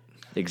 Yeah,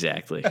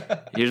 exactly.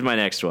 Here's my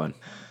next one.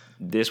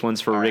 This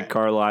one's for Rick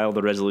Carlisle.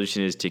 The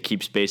resolution is to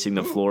keep spacing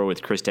the floor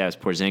with Kristaps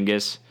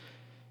Porzingis,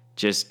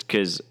 just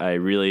because I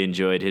really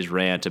enjoyed his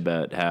rant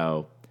about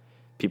how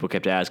people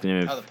kept asking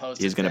him if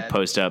he was going to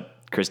post up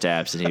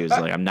Kristaps, and he was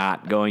like, "I'm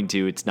not going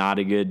to. It's not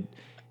a good.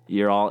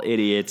 You're all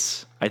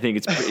idiots." I think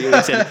it's.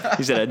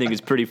 He said, "I think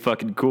it's pretty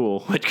fucking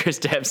cool what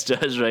Kristaps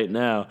does right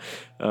now."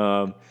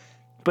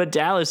 But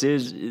Dallas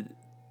is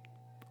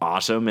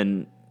awesome,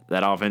 and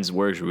that offense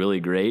works really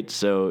great.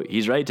 So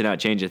he's right to not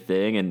change a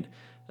thing. And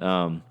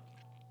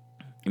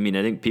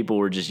I think people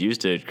were just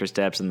used to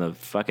Kristaps in the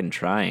fucking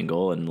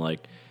triangle, and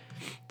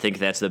think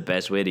that's the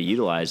best way to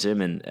utilize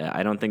him. And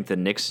I don't think the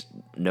Knicks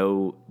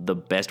know the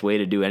best way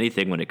to do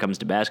anything when it comes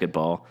to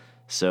basketball.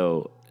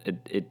 So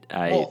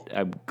Well,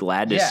 I'm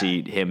glad to yeah.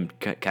 see him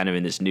kind of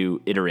in this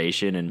new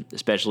iteration, and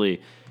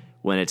especially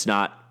when it's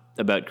not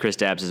about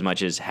Kristaps as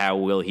much as how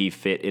will he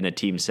fit in a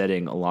team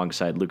setting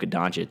alongside Luka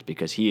Doncic,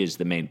 because he is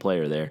the main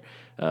player there.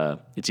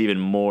 It's even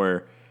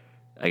more,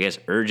 I guess,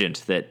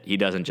 urgent that he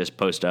doesn't just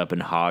post up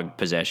and hog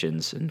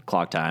possessions and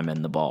clock time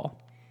and the ball.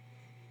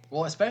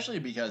 Well, especially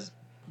because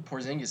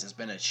Porzingis has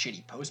been a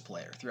shitty post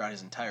player throughout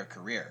his entire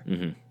career.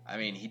 Mm-hmm. I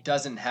mean, he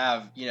doesn't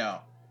have,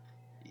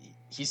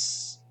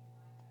 he's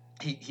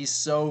he's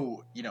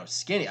so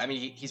skinny. I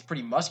mean, he's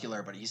pretty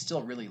muscular, but he's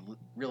still really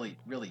really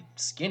really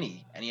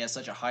skinny, and he has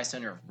such a high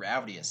center of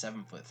gravity at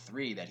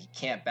 7'3" that he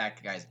can't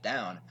back guys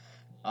down.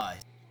 Uh,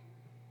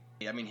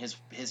 I mean, his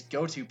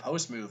go to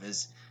post move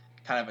is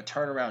kind of a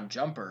turnaround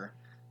jumper,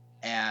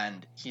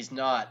 and he's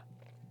not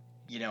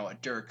a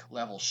Dirk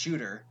level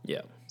shooter,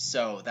 Yeah.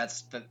 so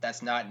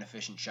that's not an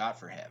efficient shot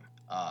for him.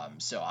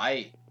 So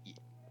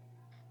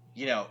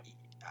you know,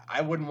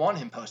 I wouldn't want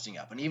him posting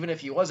up. And even if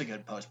he was a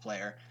good post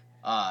player,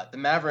 the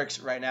Mavericks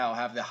right now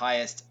have the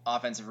highest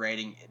offensive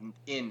rating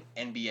in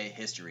NBA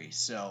history.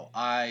 So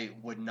I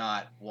would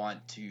not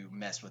want to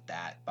mess with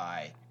that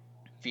by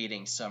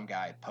feeding some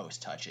guy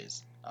post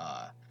touches.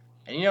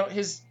 And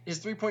his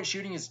 3-point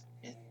shooting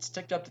it's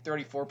ticked up to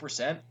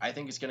 34%. I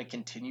think it's going to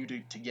continue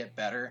to get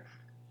better,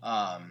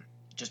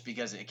 just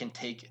because it can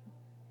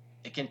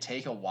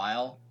take a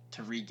while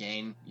to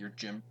regain your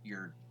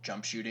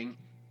jump shooting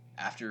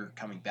after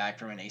coming back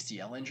from an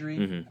ACL injury.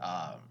 Mm-hmm.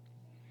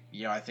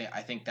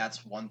 I think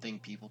that's one thing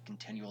people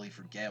continually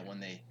forget when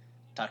they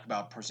talk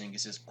about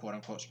Porzingis' quote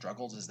unquote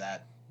struggles, is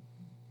that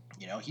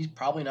he's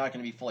probably not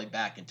going to be fully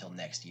back until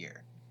next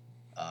year.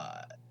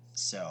 Uh,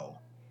 so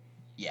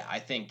yeah, I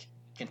think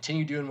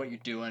continue doing what you're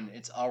doing.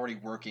 It's already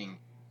working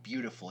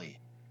beautifully,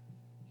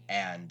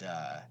 and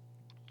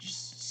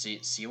just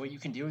see what you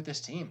can do with this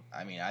team.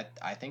 I mean,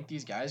 I think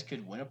these guys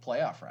could win a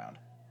playoff round.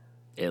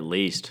 At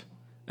least.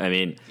 I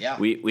mean, Yeah.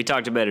 we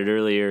talked about it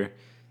earlier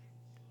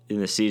in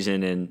the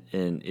season, and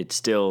it's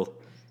still,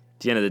 at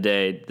the end of the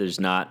day, there's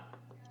not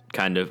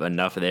kind of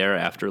enough there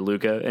after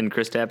Luka and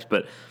Kristaps,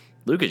 but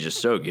Luka's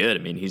just so good. I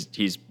mean,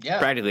 he's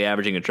practically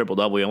averaging a triple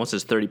double. He almost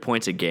has 30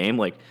 points a game.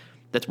 Like,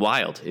 that's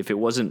wild. If it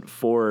wasn't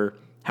for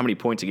how many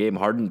points a game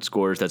Harden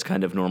scores, that's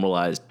kind of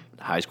normalized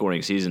high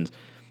scoring seasons.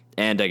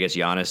 And I guess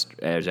Giannis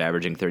is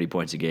averaging 30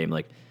 points a game.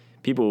 Like,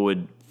 people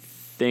would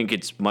think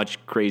it's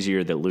much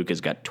crazier that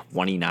Luka's got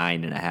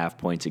 29 and a half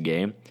points a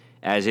game,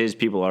 as his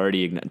people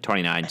already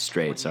 29 At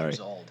straight. 20 Sorry, years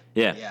old.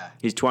 yeah,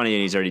 he's 20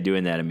 and he's already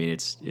doing that. I mean,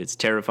 it's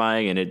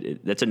terrifying, and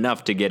that's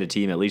enough to get a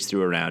team at least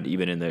through a round,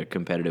 even in the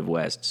competitive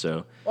West.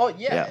 So, Well,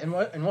 yeah.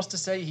 And what's to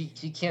say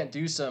he can't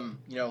do some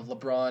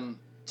LeBron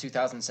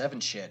 2007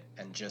 shit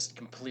and just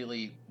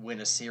completely win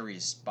a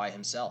series by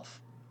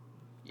himself.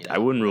 I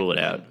wouldn't rule it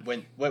out.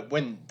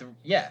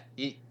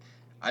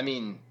 I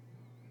mean,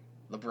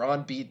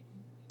 LeBron beat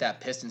that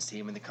Pistons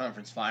team in the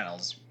conference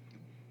finals,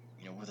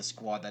 with a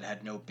squad that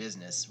had no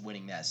business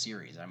winning that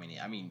series. I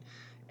mean,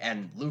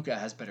 and Luka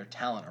has better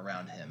talent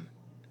around him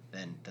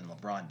than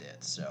LeBron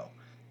did. So,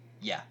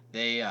 yeah,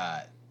 they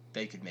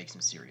could make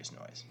some serious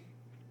noise.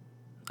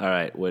 All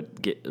right,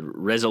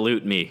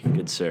 resolute me,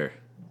 good sir.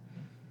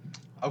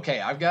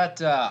 Okay, I've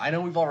got. I know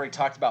we've already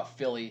talked about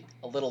Philly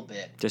a little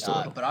bit, Just a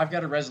little. but I've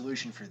got a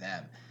resolution for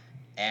them,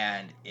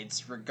 and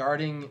it's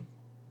regarding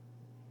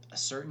a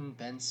certain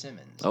Ben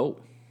Simmons. Oh,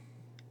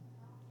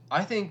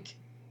 I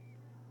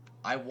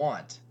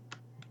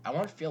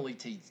want Philly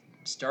to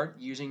start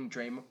using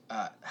to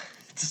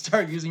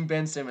start using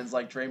Ben Simmons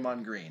like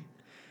Draymond Green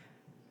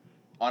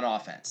on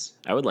offense.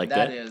 I would like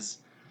that. that. That is,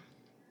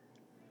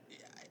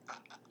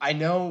 I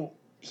know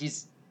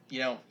he's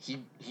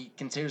he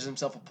considers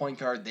himself a point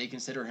guard. They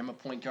consider him a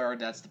point guard.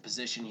 That's the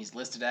position he's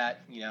listed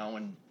at,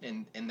 in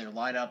their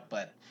lineup.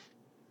 But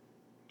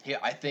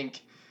I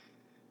think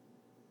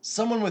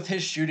someone with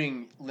his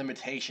shooting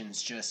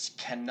limitations just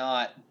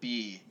cannot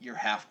be your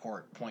half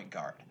court point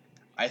guard.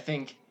 I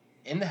think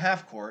in the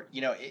half court,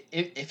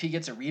 if he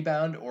gets a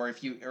rebound, or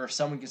if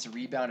someone gets a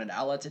rebound and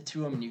outlets it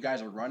to him and you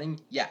guys are running,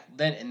 yeah,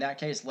 then in that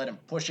case let him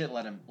push it,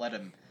 let him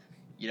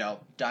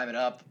dime it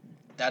up.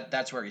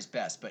 That's where he's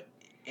best. But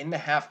in the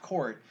half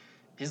court,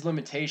 his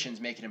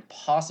limitations make it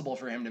impossible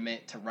for him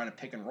to run a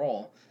pick and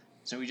roll.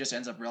 So he just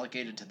ends up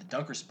relegated to the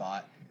dunker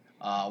spot,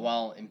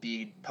 while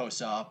Embiid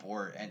posts up,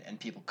 and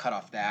people cut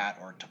off that,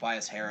 or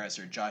Tobias Harris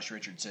or Josh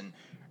Richardson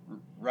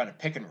run a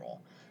pick and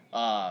roll.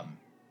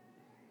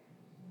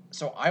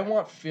 So I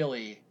want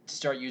Philly to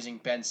start using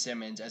Ben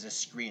Simmons as a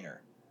screener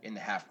in the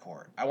half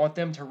court. I want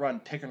them to run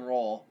pick and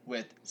roll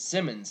with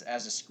Simmons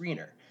as a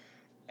screener,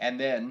 and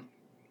then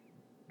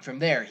from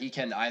there he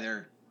can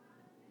either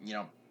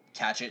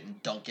catch it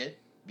and dunk it,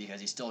 because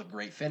he's still a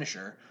great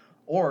finisher,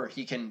 or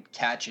he can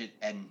catch it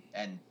and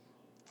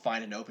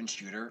find an open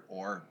shooter,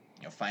 or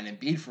find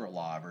Embiid for a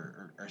lob,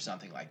 or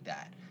something like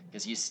that,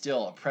 because he's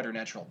still a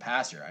preternatural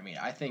passer. I mean,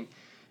 I think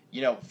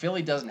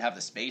Philly doesn't have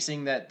the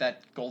spacing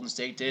that Golden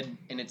State did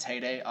in its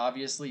heyday,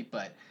 obviously,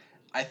 but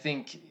I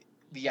think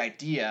the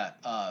idea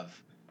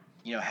of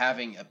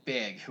having a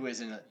big who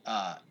is an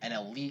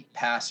elite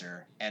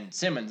passer, and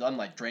Simmons,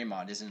 unlike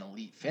Draymond, is an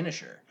elite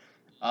finisher.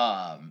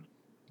 Um,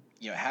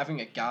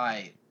 having a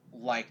guy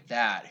like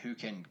that who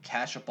can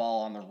catch a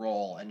ball on the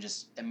roll and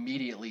just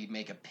immediately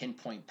make a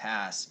pinpoint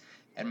pass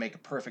and make a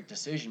perfect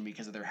decision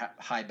because of their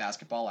high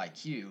basketball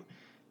IQ.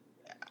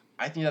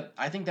 I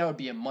think that would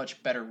be a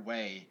much better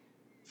way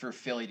for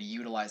Philly to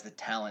utilize the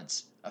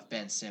talents of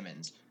Ben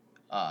Simmons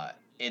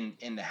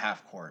in the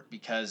half court,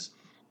 because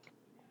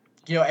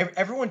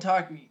everyone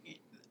talks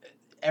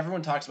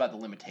about the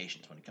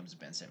limitations when it comes to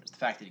Ben Simmons, the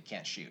fact that he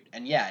can't shoot,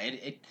 and yeah,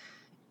 it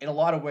in a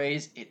lot of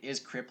ways it is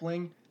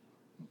crippling,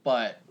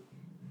 but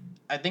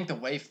I think the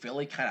way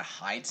Philly kind of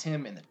hides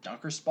him in the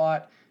dunker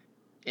spot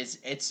is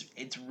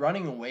it's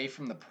running away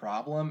from the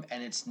problem,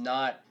 and it's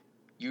not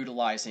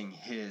utilizing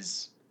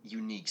his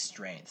unique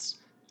strengths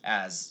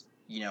as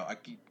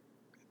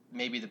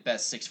maybe the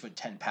best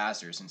 6'10"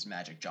 passer since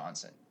Magic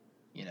Johnson.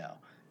 You know,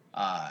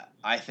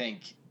 I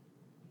think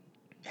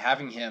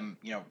having him,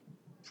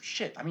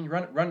 shit. I mean,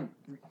 run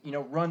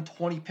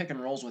 20 pick and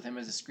rolls with him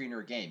as a screener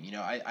a game.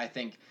 I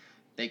think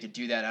they could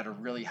do that at a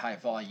really high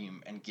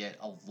volume and get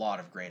a lot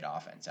of great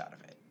offense out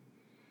of it.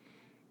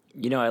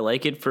 I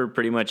like it for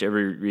pretty much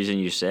every reason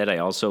you said. I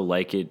also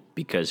like it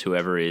because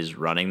whoever is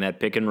running that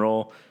pick and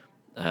roll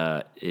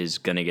is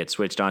going to get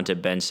switched on to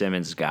Ben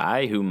Simmons'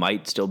 guy, who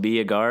might still be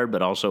a guard,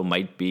 but also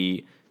might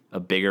be a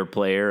bigger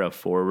player, a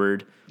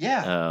forward.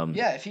 Yeah.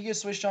 If he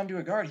gets switched on to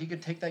a guard, he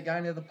could take that guy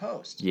into the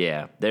post.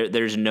 Yeah,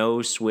 there's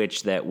no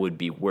switch that would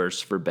be worse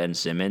for Ben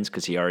Simmons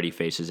because he already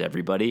faces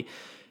everybody.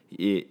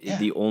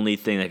 The only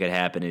thing that could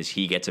happen is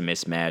he gets a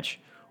mismatch,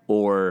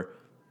 or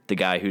the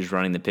guy who's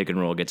running the pick and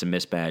roll gets a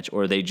mismatch,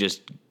 or they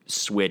just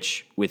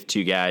switch with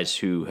two guys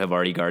who have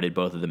already guarded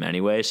both of them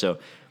anyway. So,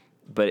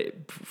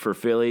 but for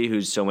Philly,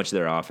 who's so much of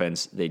their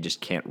offense, they just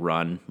can't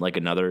run like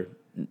another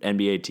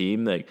NBA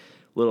team. Like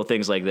little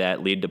things like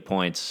that lead to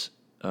points.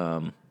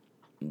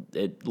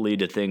 It lead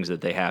to things that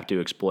they have to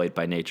exploit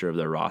by nature of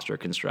their roster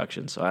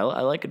construction. So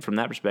I like it from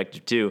that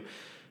perspective too.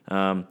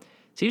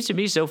 Seems to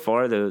me so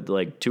far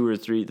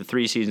the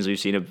 3 seasons we've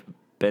seen of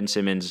Ben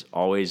Simmons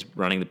always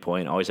running the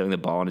point, always having the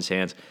ball in his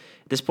hands.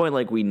 At this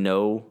point, we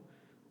know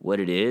what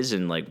it is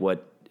and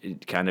what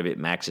it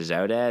maxes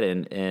out at,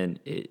 and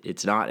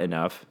it's not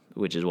enough,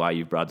 which is why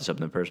you brought this up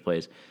in the first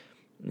place.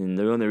 And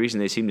the only reason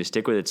they seem to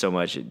stick with it so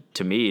much,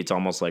 to me, it's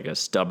almost like a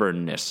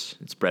stubbornness.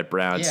 It's Brett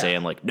Brown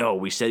saying, no,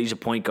 we said he's a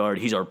point guard.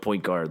 He's our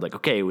point guard.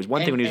 Okay, it was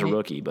one thing when he was a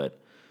rookie, but...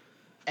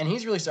 And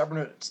he's really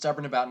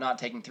stubborn about not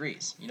taking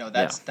threes.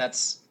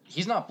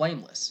 He's not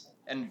blameless.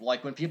 And,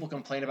 when people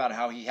complain about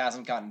how he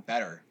hasn't gotten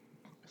better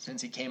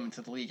since he came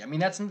into the league, I mean,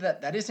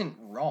 that isn't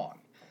wrong.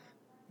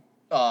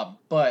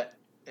 But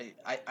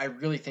I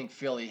really think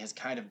Philly has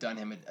kind of done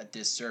him a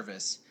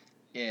disservice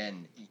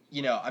in,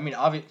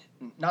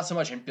 not so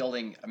much in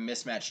building a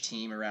mismatched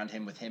team around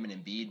him with him and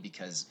Embiid,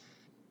 because,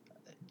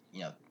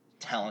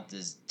 talent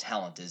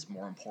is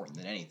more important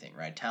than anything,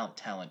 right?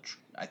 Talent,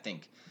 I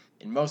think,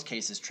 in most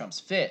cases trumps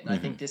fit, and I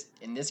think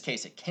in this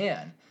case it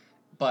can,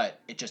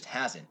 but it just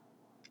hasn't,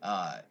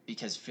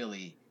 because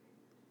Philly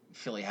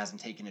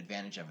hasn't taken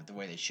advantage of it the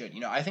way they should.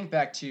 I think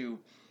back to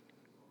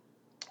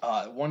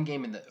one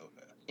game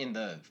in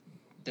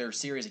their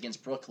series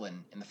against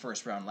Brooklyn in the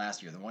first round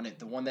last year, the one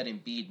that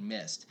Embiid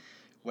missed,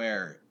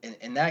 where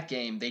in that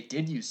game they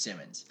did use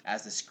Simmons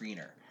as the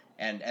screener,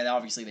 and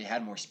obviously they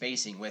had more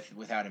spacing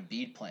without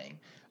Embiid playing,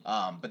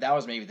 but that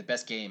was maybe the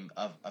best game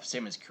of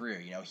Simmons' career.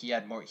 He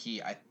had more.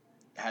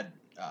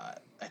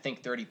 I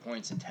think 30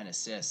 points and 10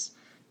 assists,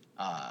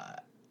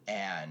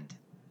 and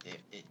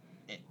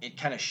it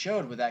kind of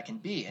showed what that can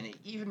be. And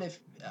even if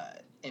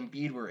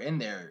Embiid were in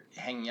there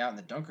hanging out in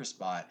the dunker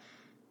spot,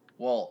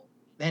 well,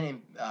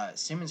 then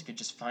Simmons could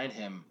just find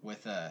him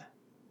with a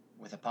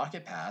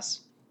pocket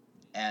pass,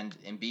 and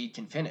Embiid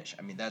can finish.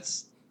 I mean,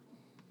 that's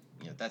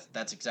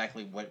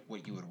exactly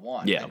what you would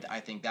want. Yeah. I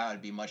think that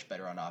would be much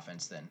better on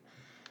offense than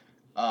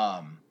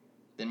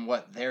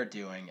what they're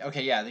doing.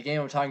 Okay, yeah, the game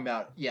I'm talking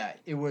about,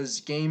 it was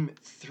game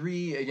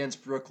 3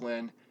 against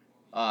Brooklyn.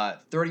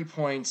 30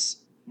 points,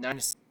 9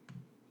 assists,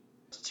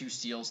 2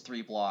 steals,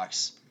 3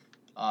 blocks,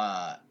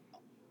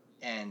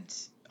 and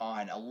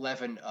on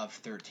 11 of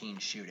 13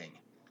 shooting.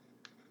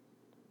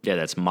 Yeah,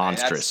 that's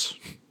monstrous.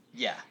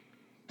 Yeah.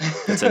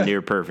 That's a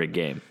near perfect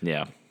game.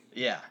 Yeah.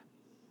 Yeah.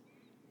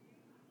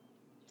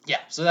 Yeah,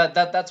 so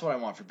that's what I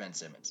want for Ben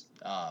Simmons.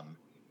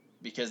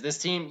 Because this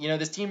team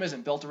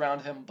isn't built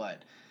around him,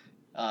 but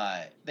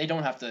they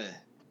don't have to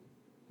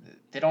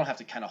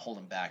kind of hold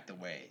him back the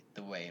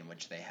way in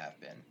which they have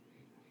been.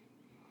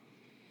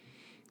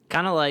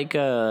 Kind of like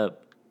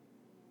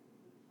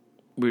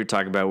we were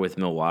talking about with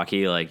Milwaukee,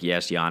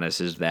 yes,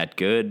 Giannis is that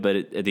good, but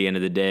at the end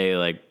of the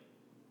day,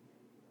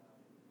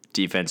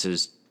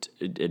 defenses,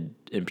 in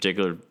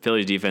particular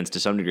Philly's defense to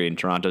some degree and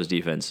Toronto's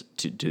defense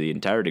to the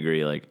entire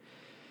degree,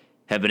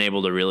 have been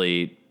able to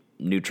really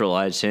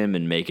neutralize him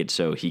and make it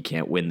so he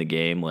can't win the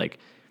game.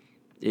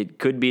 It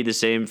could be the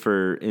same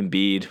for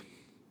Embiid,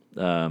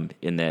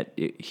 in that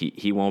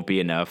he won't be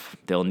enough.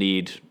 They'll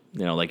need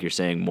like you're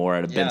saying, more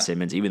out of Ben Yeah.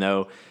 Simmons, even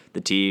though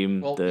the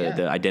team, Well,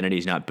 the identity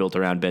is not built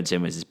around Ben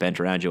Simmons, it's bent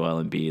around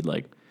Joel Embiid.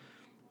 Like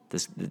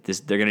this,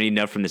 they're going to need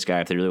enough from this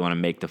guy if they really want to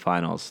make the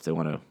finals. If they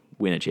want to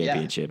win a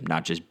championship,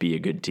 not just be a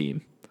good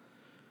team.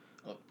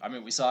 Well, I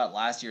mean, we saw it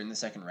last year in the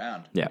second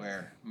round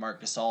where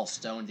Marc Gasol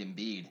stoned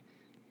Embiid,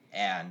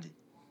 and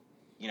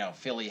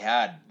Philly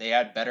had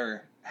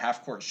better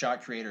half court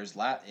shot creators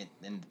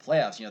in the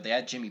playoffs. They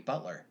had Jimmy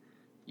Butler,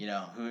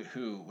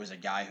 who was a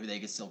guy who they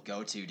could still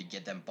go to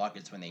get them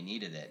buckets when they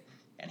needed it,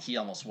 and he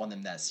almost won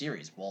them that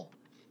series. Well,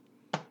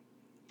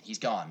 he's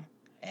gone,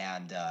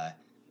 and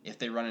if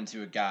they run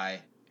into a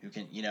guy who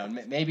can,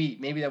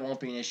 maybe that won't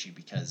be an issue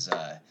because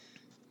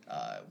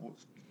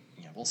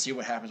we'll see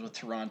what happens with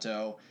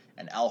Toronto.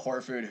 And Al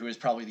Horford, who is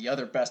probably the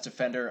other best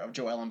defender of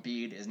Joel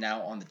Embiid, is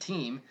now on the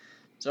team.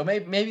 So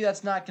maybe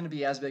that's not going to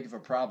be as big of a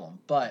problem.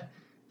 But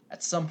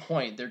at some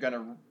point, they're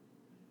gonna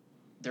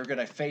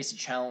face a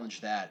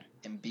challenge that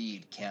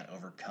Embiid can't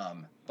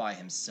overcome by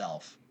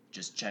himself,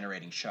 just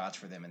generating shots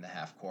for them in the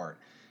half court.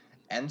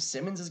 And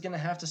Simmons is going to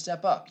have to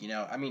step up.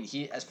 I mean,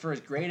 for as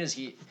great as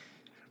he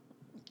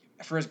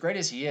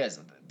is,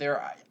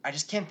 I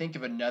just can't think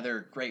of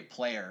another great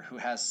player who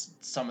has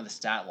some of the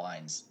stat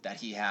lines that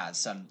he has.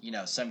 Some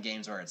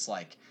games where it's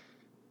like,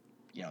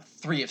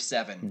 3 of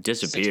 7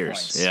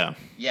 disappears. 6 points.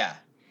 Yeah,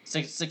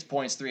 6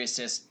 points, 3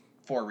 assists,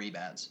 4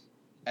 rebounds,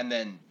 and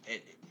then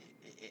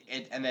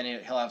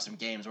he'll have some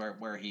games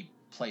where he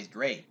plays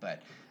great,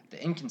 but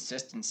the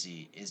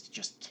inconsistency is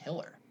just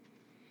killer.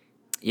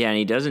 Yeah, and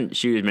he doesn't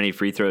shoot as many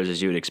free throws as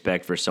you would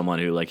expect for someone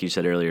who, like you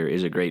said earlier,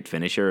 is a great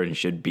finisher and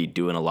should be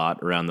doing a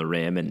lot around the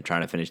rim and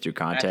trying to finish through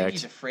contact. I think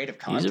he's afraid of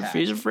contact.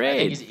 He's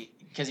afraid.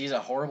 Because he's a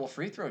horrible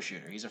free throw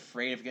shooter. He's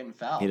afraid of getting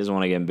fouled. He doesn't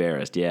want to get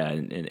embarrassed,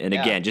 and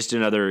again, just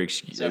another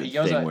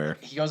thing where...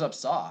 He goes up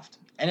soft.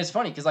 And it's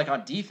funny, because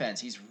on defense,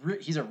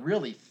 he's a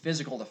really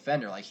physical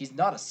defender. Like, he's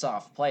not a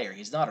soft player.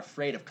 He's not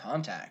afraid of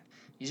contact.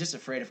 He's just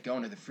afraid of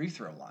going to the free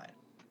throw line.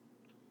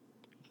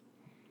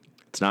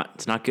 It's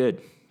not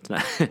good.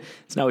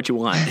 It's not what you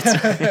want.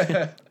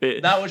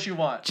 Not what you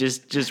want.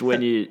 Just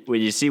when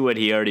you see what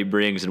he already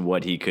brings and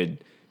what he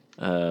could,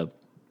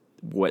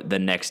 what the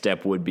next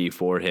step would be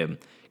for him.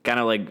 Kind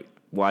of like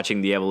watching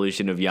the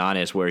evolution of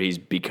Giannis, where he's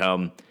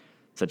become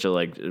such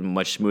a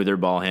much smoother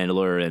ball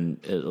handler and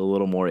a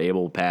little more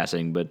able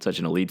passing, but such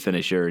an elite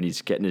finisher, and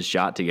he's getting his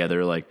shot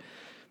together.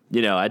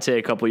 I'd say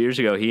a couple years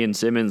ago, he and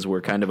Simmons were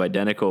kind of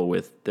identical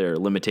with their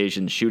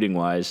limitations shooting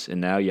wise,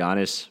 and now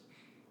Giannis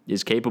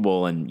is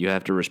capable, and you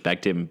have to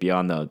respect him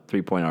beyond the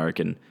 3-point arc,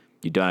 and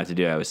you don't have to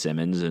do that with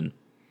Simmons, and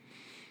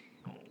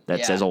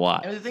that says a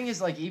lot. And the thing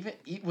is, even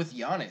with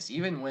Giannis,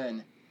 even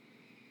when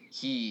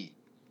he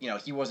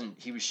was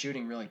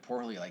shooting really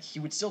poorly, he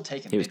would still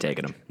take him. He was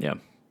taking him, yeah.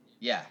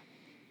 Yeah.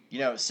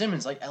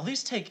 Simmons, at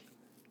least take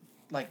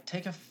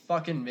a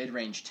fucking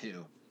mid-range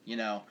too,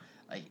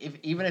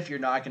 even if you're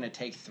not going to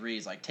take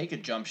threes, take a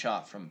jump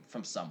shot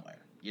from somewhere,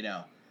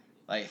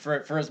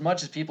 For as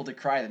much as people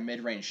decry the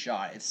mid-range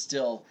shot, it's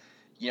still,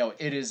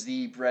 it is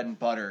the bread and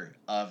butter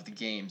of the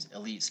game's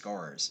elite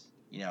scorers.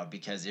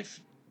 Because if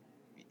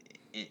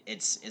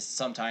it's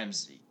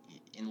sometimes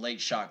in late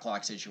shot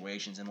clock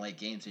situations, in late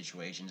game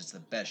situations, it's the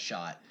best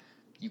shot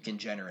you can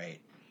generate.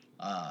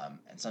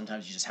 And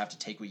sometimes you just have to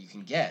take what you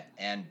can get,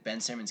 and Ben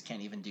Simmons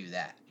can't even do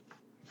that.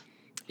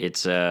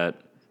 It's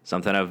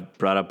something I've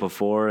brought up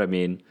before. I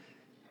mean,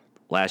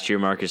 last year,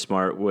 Marcus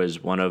Smart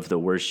was one of the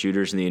worst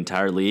shooters in the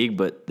entire league,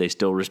 but they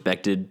still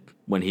respected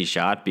when he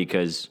shot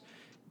because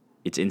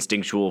it's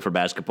instinctual for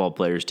basketball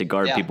players to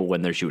guard people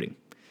when they're shooting.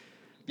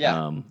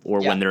 Yeah.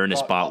 When they're in a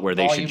spot where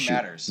they should shoot.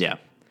 Matters. Yeah.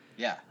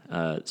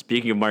 Yeah.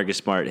 Speaking of Marcus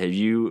Smart, have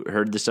you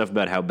heard the stuff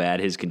about how bad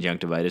his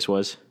conjunctivitis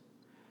was?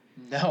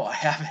 No, I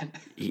haven't.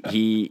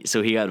 he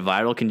got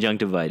viral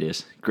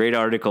conjunctivitis. Great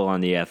article on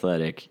The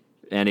Athletic.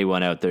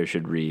 Anyone out there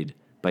should read,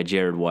 by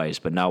Jared Weiss,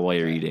 but not while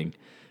you're eating.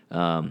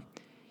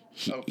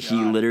 He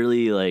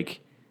literally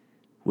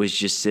was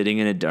just sitting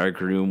in a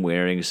dark room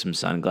wearing some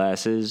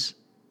sunglasses,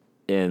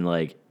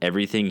 and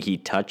everything he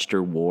touched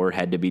or wore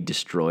had to be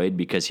destroyed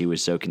because he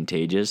was so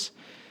contagious.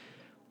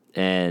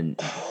 And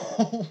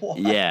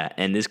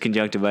and this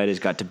conjunctivitis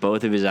got to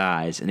both of his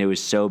eyes, and it was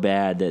so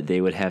bad that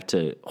they would have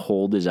to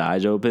hold his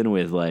eyes open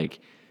with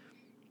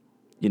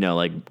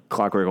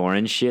Clockwork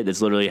Orange shit.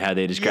 That's literally how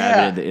they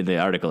describe it in the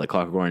article,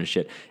 Clockwork Orange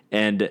shit,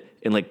 and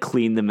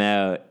clean them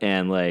out.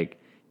 And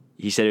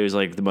he said it was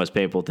the most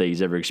painful thing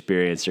he's ever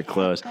experienced or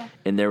close.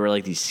 And there were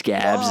these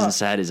scabs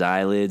inside his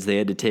eyelids. They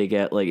had to take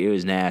out. It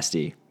was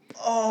nasty.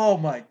 Oh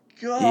my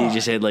god! He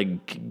just had he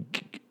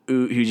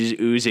was just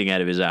oozing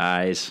out of his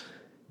eyes.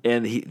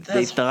 And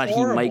they thought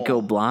he might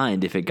go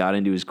blind if it got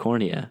into his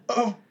cornea.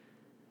 Oh,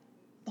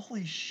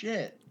 holy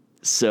shit!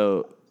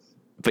 So,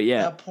 but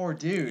yeah, that poor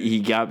dude.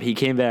 He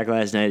came back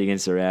last night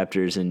against the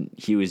Raptors, and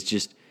he was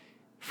just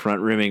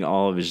front rimming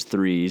all of his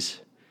threes.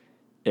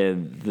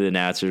 And the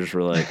announcers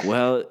were like,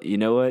 "Well, you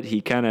know what?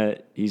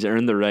 He's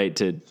earned the right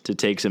to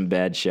take some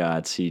bad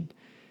shots.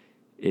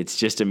 it's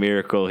just a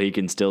miracle he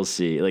can still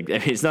see. Like, I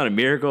mean, it's not a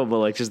miracle, but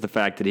like just the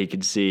fact that he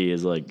can see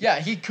is like, Yeah,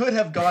 he could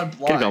have gone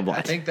blind. gone blind.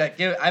 I think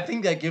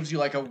that gives you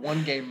like a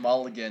 1-game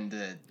mulligan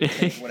to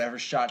take whatever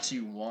shots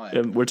you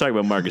want. We're talking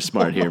about Marcus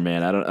Smart here,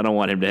 man. I don't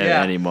want him to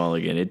have any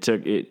mulligan.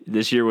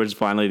 This year was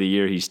finally the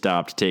year he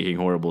stopped taking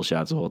horrible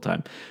shots the whole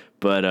time.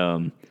 But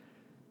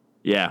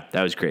yeah,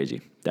 that was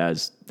crazy.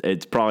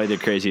 It's probably the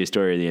craziest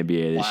story of the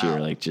NBA this year.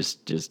 Like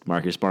just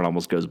Marcus Smart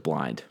almost goes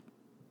blind.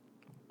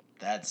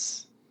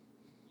 That's,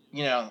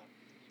 the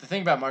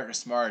thing about Marcus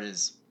Smart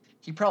is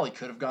he probably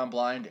could have gone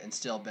blind and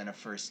still been a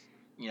first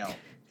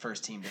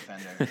team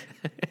defender.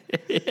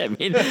 I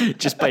mean,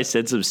 just by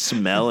sense of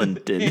smell and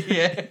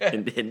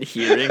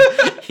hearing,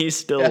 he's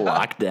still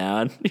locked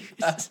down.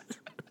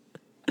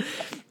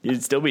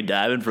 He'd still be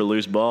diving for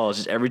loose balls.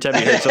 Just every time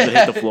he heard something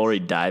hit the floor,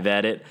 he'd dive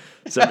at it.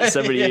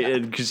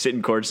 Somebody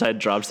sitting courtside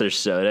drops their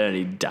soda and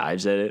he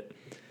dives at it.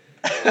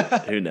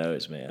 Who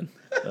knows, man?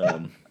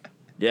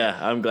 Yeah,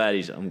 I'm glad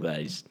he's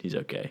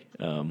okay.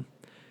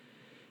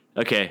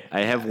 Okay,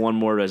 I have one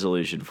more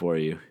resolution for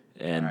you,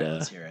 and all right,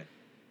 let's hear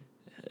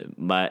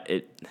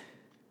it.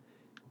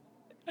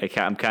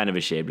 I'm kind of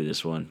ashamed of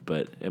this one,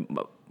 but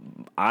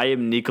I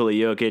am Nikola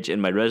Jokic,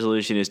 and my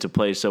resolution is to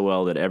play so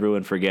well that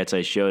everyone forgets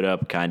I showed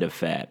up kind of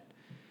fat.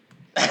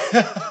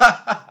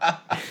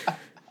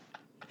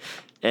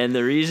 And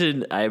the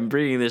reason I'm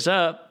bringing this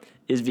up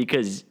is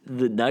because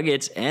the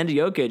Nuggets and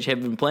Jokic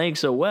have been playing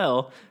so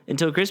well.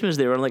 Until Christmas,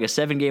 they were on like a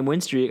 7-game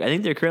win streak. I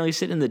think they're currently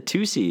sitting in the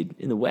 2 seed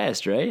in the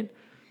West, right?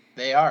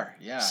 They are,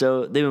 yeah.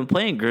 So they've been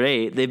playing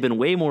great. They've been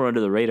way more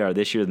under the radar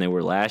this year than they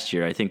were last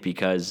year, I think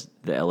because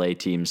the LA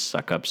teams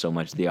suck up so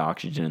much of the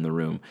oxygen in the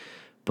room.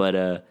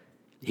 But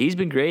he's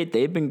been great.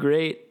 They've been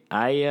great.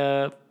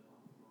 I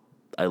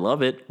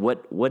love it.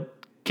 What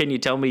can you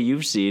tell me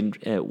you've seen?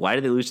 Why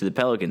did they lose to the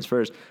Pelicans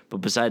first? But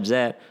besides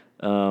that,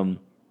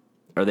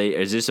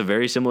 is this a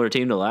very similar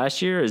team to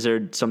last year? Is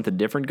there something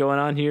different going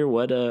on here?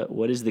 What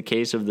is the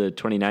case of the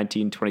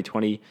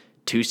 2019-2020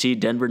 2-seed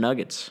Denver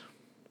Nuggets?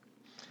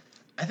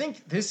 I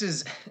think this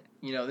is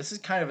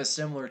kind of a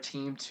similar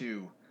team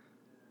to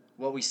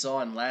what we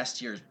saw in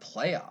last year's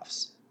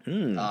playoffs,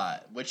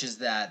 which is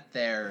that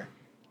they're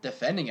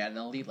defending at an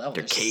elite level.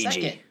 They're cagey.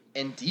 Second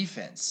in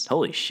defense.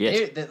 Holy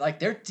shit!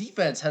 Their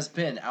defense has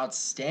been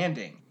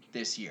outstanding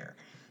this year.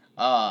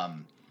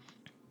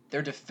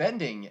 They're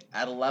defending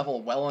at a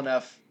level well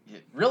enough.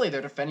 Really,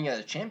 they're defending at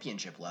a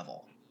championship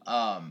level.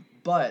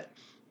 But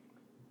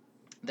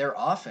their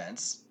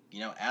offense,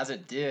 as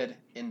it did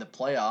in the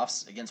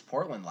playoffs against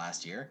Portland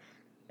last year,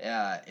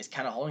 is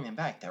kind of holding them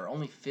back. They're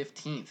only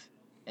 15th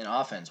in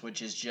offense,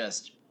 which is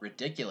just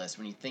ridiculous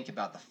when you think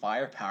about the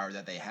firepower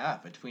that they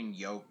have between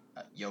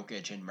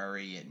Jokic and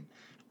Murray and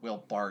Will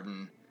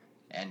Barton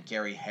and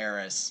Gary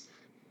Harris.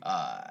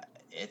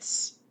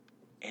 It's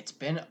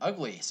been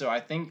ugly. So I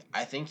think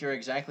you're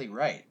exactly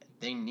right.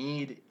 They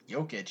need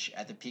Jokic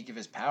at the peak of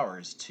his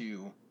powers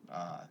to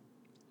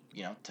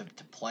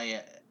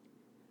play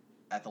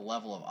at the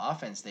level of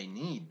offense they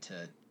need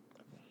to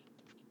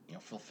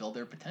fulfill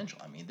their potential.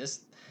 I mean, this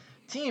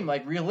team,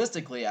 like,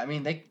 realistically, I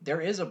mean, there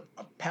is a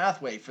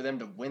pathway for them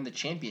to win the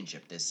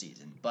championship this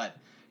season, but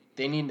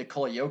they need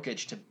Nikola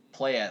Jokic to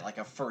play at like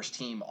a first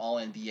team all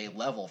NBA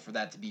level for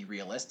that to be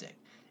realistic.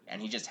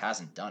 And he just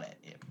hasn't done it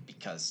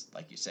because,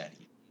 like you said,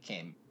 he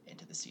came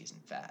into the season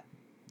fat.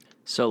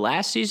 So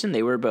last season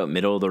they were about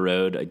middle of the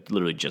road. I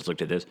literally just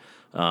looked at this.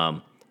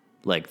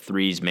 Like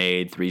threes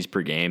made, threes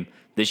per game.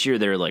 This year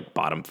they're like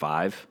bottom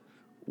 5.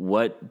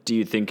 What do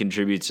you think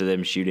contributes to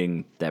them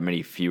shooting that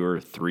many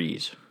fewer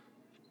threes?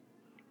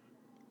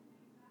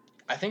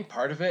 I think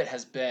part of it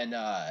has been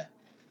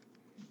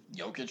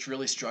Jokic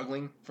really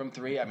struggling from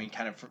 3. I mean,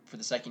 kind of for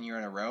the second year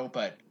in a row.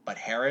 But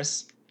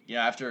Harris,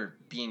 after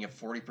being a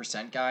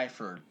 40% guy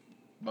for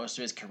most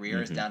of his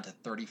career, is down to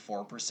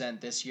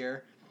 34% this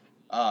year.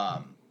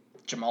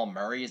 Jamal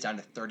Murray is down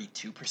to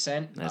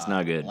 32%. That's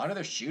not good. A lot of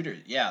their shooters,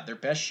 their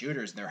best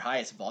shooters and their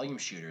highest volume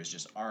shooters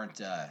just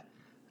aren't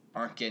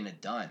getting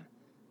it done.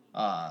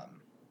 But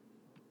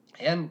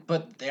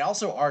they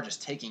also are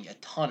just taking a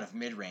ton of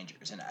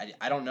mid-rangers, and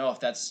I don't know if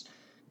that's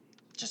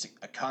just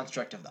a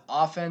construct of the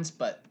offense,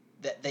 but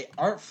they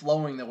aren't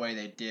flowing the way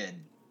they did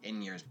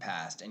in years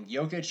past. And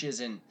Jokic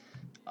isn't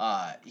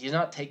he's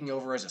not taking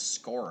over as a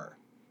scorer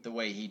the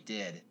way he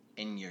did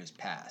in years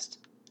past.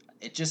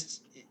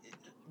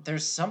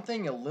 There's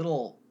something a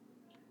little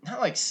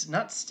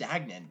not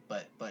stagnant,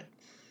 but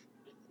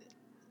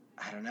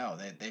I don't know.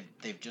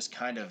 They've just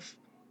kind of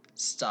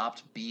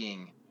stopped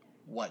being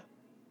what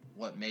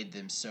made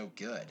them so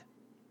good.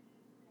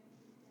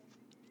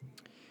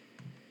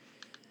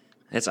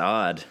 It's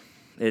odd.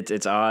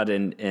 It's odd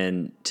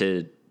and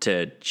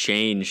to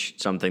change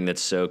something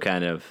that's so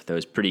that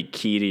was pretty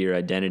key to your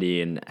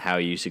identity and how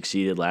you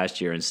succeeded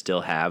last year and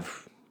still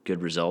have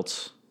good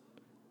results.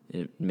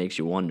 It makes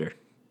you wonder.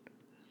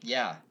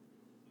 Yeah.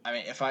 I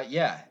mean,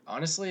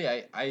 honestly,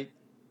 I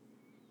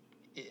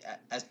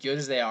as good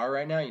as they are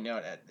right now,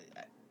 at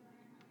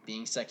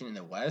being second in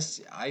the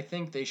West, I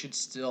think they should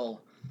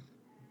still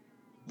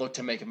look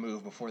to make a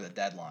move before the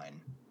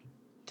deadline.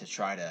 to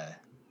try to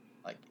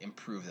like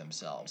improve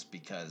themselves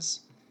because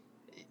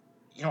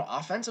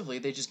offensively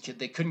they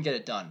couldn't get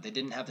it done. They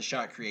didn't have the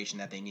shot creation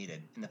that they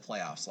needed in the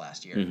playoffs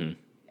last year,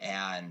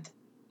 and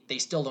they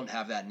still don't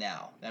have that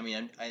now. I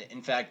mean,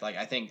 in fact, like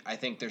I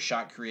think their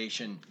shot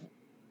creation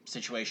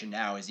situation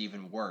now is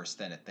even worse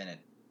than it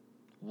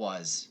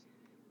was.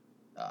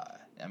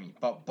 I mean,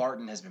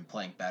 Barton has been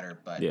playing better,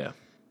 but yeah,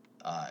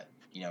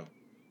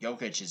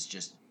 Jokic has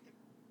just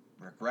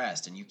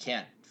regressed, and you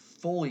can't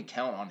fully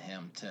count on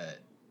him to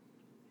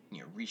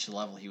reach the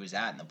level he was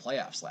at in the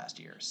playoffs last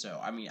year. So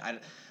I mean, I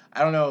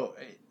don't know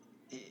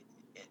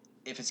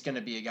if it's going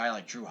to be a guy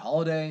like Drew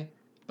Holiday,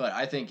 but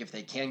I think if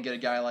they can get a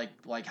guy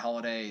like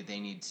Holiday, they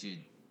need to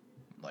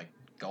like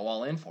go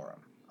all in for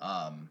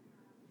him.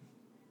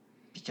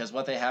 Because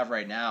what they have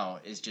right now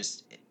is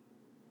just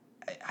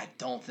I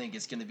don't think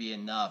it's going to be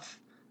enough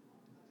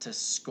to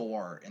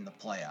score in the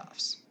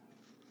playoffs.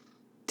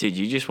 Dude,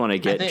 you just want to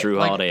get Drew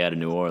Holiday out of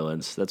New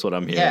Orleans. That's what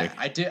I'm hearing.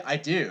 Yeah, I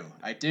do,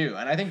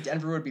 and I think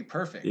Denver would be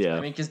perfect. Yeah,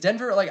 I mean, because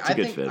Denver,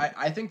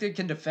 I think they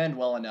can defend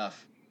well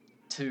enough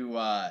to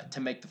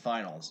make the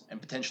finals and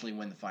potentially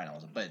win the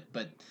finals. But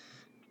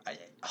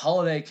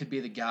Holiday could be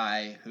the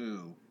guy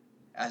who,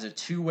 as a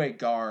two-way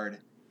guard,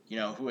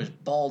 who has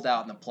balled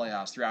out in the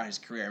playoffs throughout his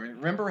career. I mean,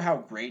 remember how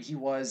great he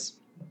was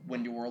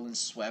when New Orleans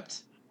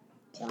swept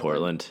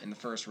Portland in the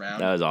first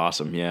round? That was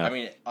awesome. Yeah. I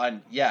mean,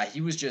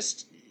 he was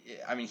just.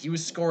 I mean, he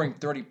was scoring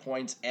 30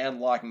 points and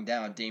locking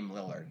down Dame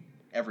Lillard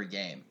every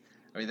game.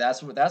 I mean,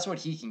 that's what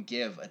he can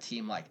give a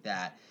team like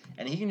that,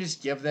 and he can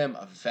just give them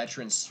a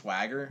veteran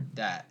swagger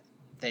that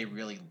they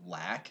really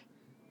lack.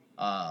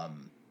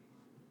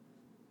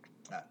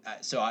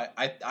 So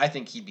I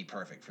think he'd be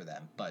perfect for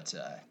them, but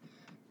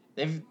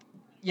they've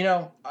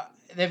got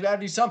to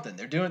do something.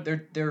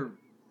 They're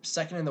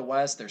second in the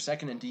West. They're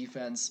second in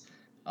defense.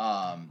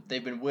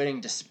 They've been winning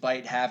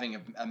despite having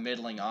a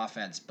middling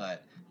offense,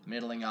 but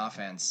middling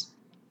offense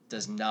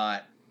does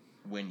not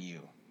win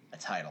you a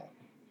title.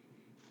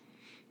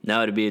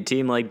 No, to be a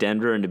team like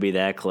Denver and to be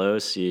that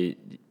close, you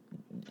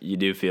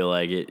do feel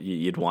like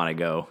you'd want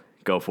to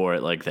go for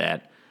it like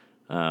that.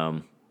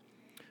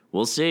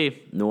 We'll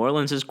see. New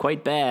Orleans is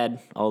quite bad,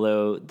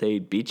 although they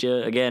beat you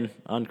again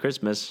on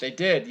Christmas. They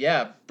did,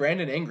 yeah.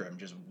 Brandon Ingram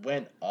just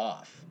went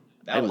off.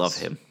 I love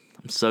him.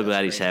 I'm so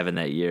glad he's having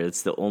that year.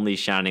 It's the only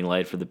shining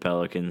light for the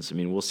Pelicans. I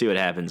mean, we'll see what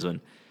happens when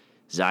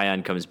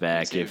Zion comes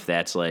back, if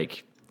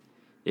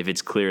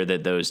it's clear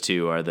that those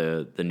two are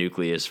the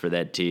nucleus for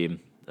that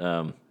team.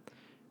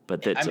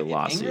 But that's a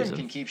lost season. If Ingram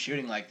can keep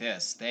shooting like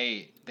this,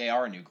 they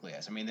are a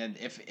nucleus. I mean, then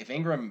if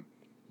Ingram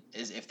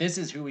if this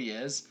is who he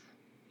is,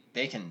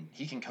 he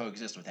can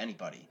coexist with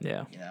anybody.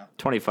 Yeah.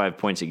 25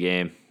 points a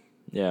game.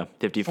 Yeah.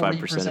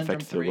 55%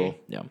 effective field goal.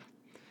 Yeah.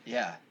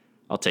 Yeah.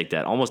 I'll take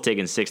that. Almost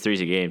taking 6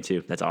 threes a game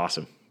too. That's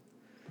awesome.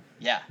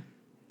 Yeah.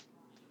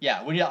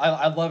 Yeah.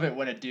 I love it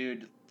when a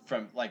dude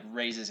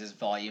raises his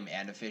volume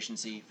and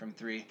efficiency from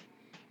three.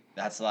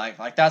 That's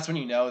that's when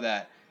you know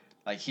that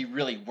he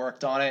really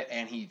worked on it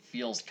and he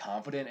feels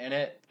confident in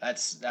it.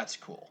 That's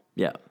cool.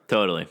 Yeah,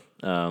 totally.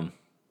 All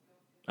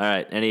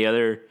right. Any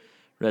other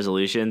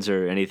resolutions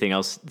or anything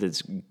else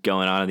that's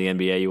going on in the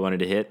NBA you wanted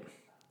to hit?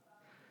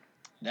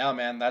 No,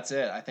 man, that's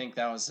it. I think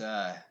that was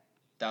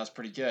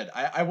pretty good.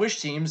 I wish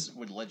teams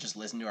would just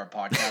listen to our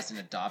podcast and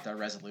adopt our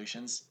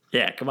resolutions.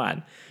 Yeah, come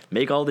on.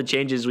 Make all the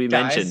changes we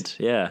mentioned.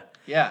 Yeah.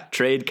 Yeah.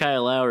 Trade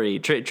Kyle Lowry.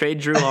 Trade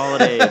Drew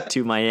Holiday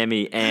to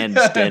Miami and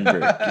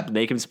Denver.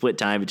 Make him split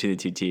time between the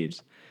two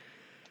teams.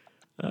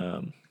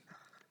 And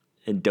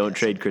don't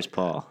trade Chris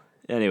Paul.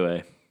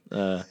 Anyway.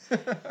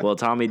 Well,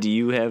 Tommy, do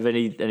you have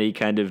any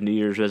kind of New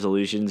Year's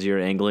resolutions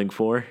you're angling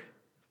for?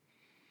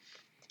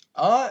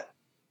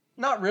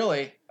 Not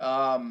really.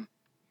 I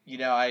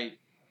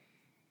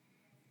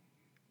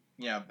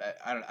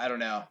don't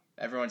know.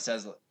 Everyone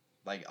says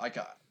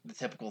the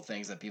typical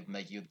things that people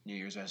make New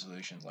Year's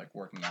resolutions, like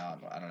working out.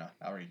 I don't know.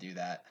 I already do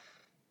that.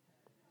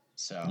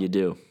 So you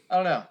do. I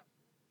don't know.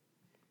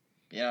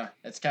 Yeah,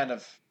 it's kind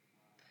of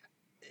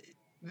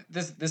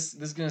this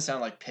is gonna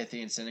sound like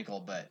pithy and cynical,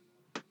 but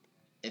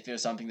if it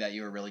was something that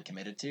you were really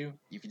committed to,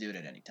 you could do it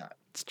at any time.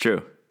 It's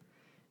true.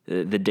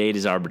 The date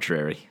is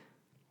arbitrary.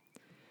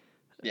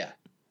 Yeah.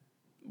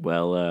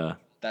 Well,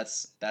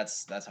 that's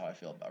how I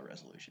feel about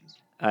resolutions.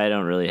 I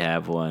don't really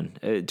have one.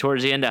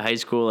 Towards the end of high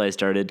school, I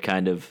started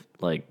kind of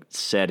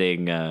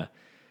setting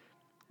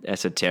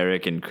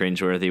esoteric and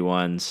cringeworthy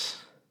ones.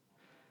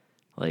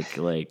 Like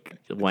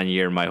 1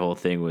 year, my whole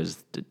thing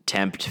was to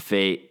tempt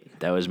fate.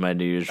 That was my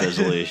New Year's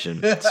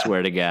resolution.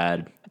 Swear to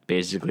God.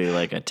 Basically,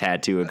 a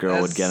tattoo a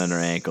girl would get on her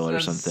ankle or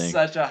something.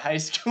 Such a high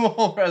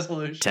school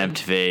resolution. Tempt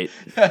fate.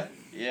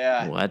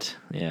 Yeah. What?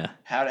 Yeah.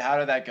 How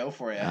did that go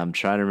for you? I'm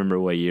trying to remember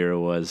what year it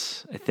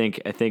was. I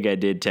think I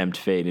did tempt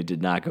fate, and it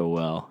did not go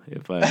well.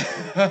 If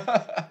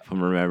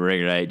I'm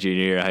remembering right,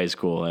 junior year of high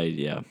school,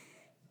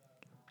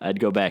 I'd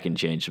go back and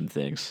change some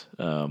things.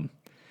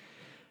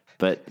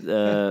 But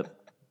the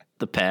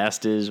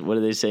past is, what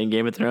do they say in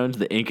Game of Thrones?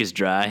 The ink is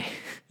dry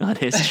on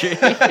history.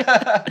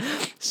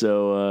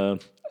 So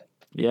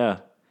yeah,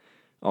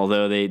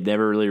 Although they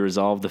never really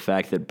resolved the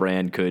fact that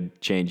Bran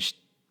could change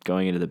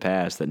going into the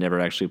past. That never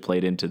actually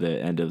played into the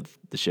end of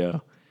the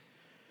show.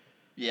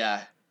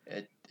 Yeah,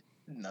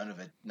 none of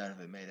it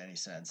made any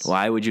sense.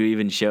 Why would you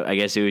even show? I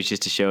guess it was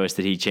just to show us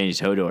that he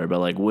changed Hodor, but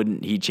like,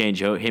 wouldn't he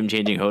change him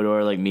changing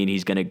Hodor like mean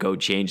he's gonna go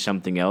change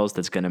something else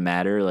that's gonna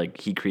matter? Like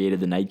he created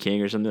the Night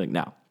King or something? Like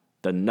no,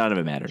 none of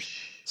it matters.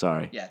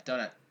 Sorry. Yeah, don't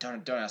ask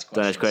questions.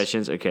 Don't ask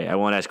questions. Okay, I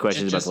won't ask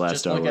questions about the last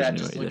Star Wars.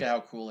 Just look at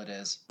how cool it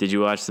is. Did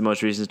you watch the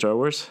most recent Star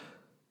Wars?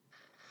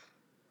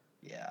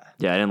 Yeah.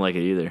 Yeah, I didn't like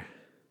it either.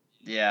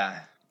 Yeah.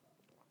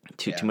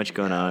 Too much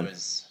going on.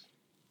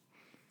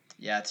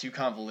 Too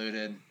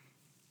convoluted.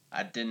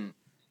 I didn't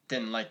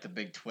like the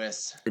big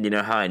twist. And you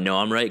know how I know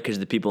I'm right? Because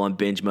the people on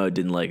binge mode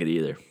didn't like it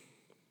either.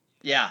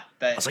 Yeah.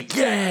 I was like,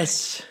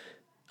 yes,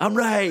 I'm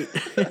right.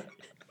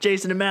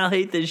 Jason and Mal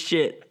hate this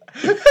shit.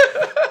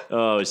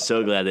 Oh, I was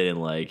so glad they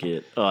didn't like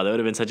it. Oh, that would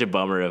have been such a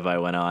bummer if I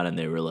went on and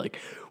they were like,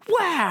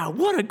 wow,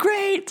 what a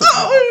great... Like,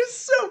 oh, it was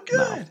so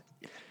good.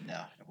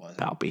 No, it wasn't.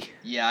 Palpy.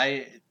 Yeah,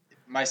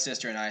 my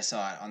sister and I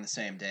saw it on the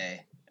same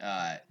day,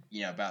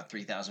 about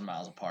 3,000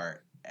 miles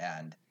apart.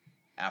 And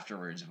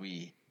afterwards,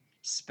 we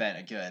spent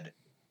a good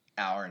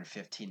hour and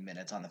 15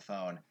 minutes on the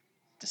phone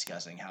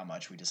discussing how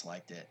much we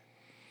disliked it.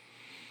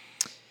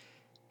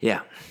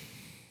 Yeah.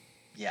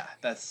 Yeah,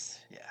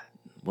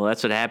 Well,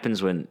 that's what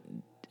happens when...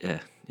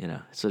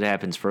 that's what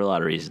happens for a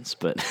lot of reasons,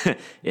 but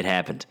it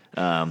happened.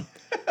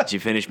 Did you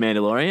finish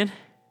Mandalorian?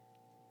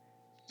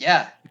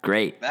 Yeah.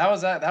 Great. That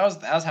was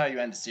how you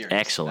end the series.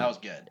 Excellent. That was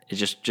good.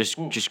 It's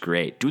just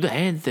great. Do the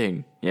hand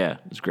thing. Yeah,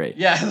 it's great.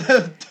 Yeah,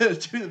 do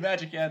the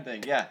magic hand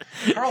thing. Yeah.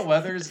 Carl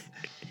Weathers,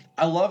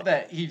 I love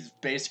that he's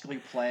basically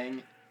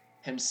playing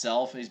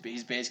himself. He's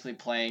basically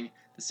playing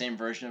the same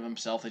version of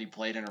himself that he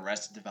played in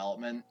Arrested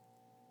Development.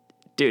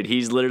 Dude,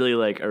 he's literally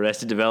like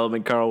Arrested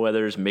Development Carl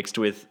Weathers mixed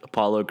with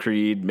Apollo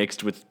Creed,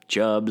 mixed with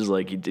Chubbs.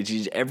 Like,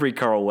 he's every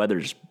Carl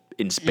Weathers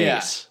in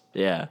space.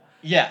 Yeah.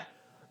 Yeah.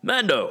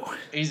 Mando.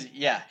 He's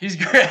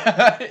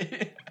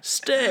great.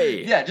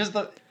 Stay. Yeah,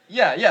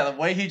 the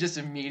way he just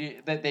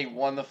that they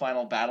won the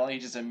final battle, he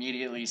just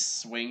immediately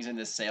swings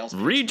into sales.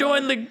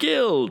 Rejoin the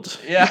guild.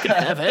 Yeah. You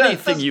can have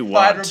anything you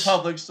want. Fine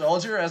Republic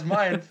soldier as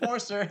my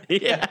enforcer.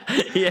 Yeah.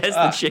 He has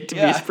the chick to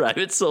be his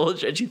private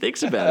soldier, and she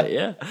thinks about it,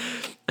 yeah.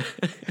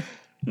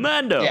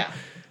 Mando. Yeah.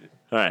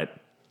 All right.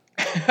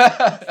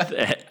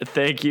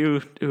 Thank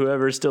you,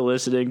 whoever's still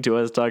listening to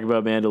us talk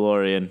about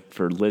Mandalorian,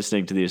 for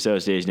listening to the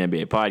Association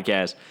NBA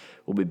podcast.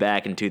 We'll be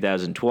back in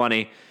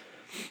 2020,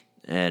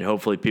 and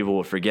hopefully people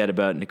will forget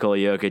about Nikola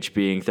Jokic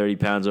being 30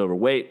 pounds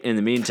overweight. In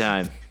the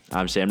meantime,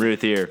 I'm Sam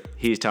Routhier.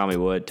 He's Tommy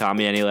Wood.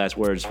 Tommy, any last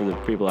words for the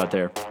people out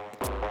there?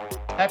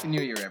 Happy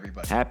New Year,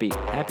 everybody. Happy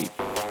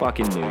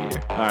fucking New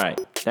Year. All right.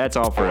 That's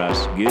all for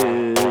us.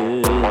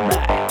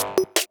 Goodbye.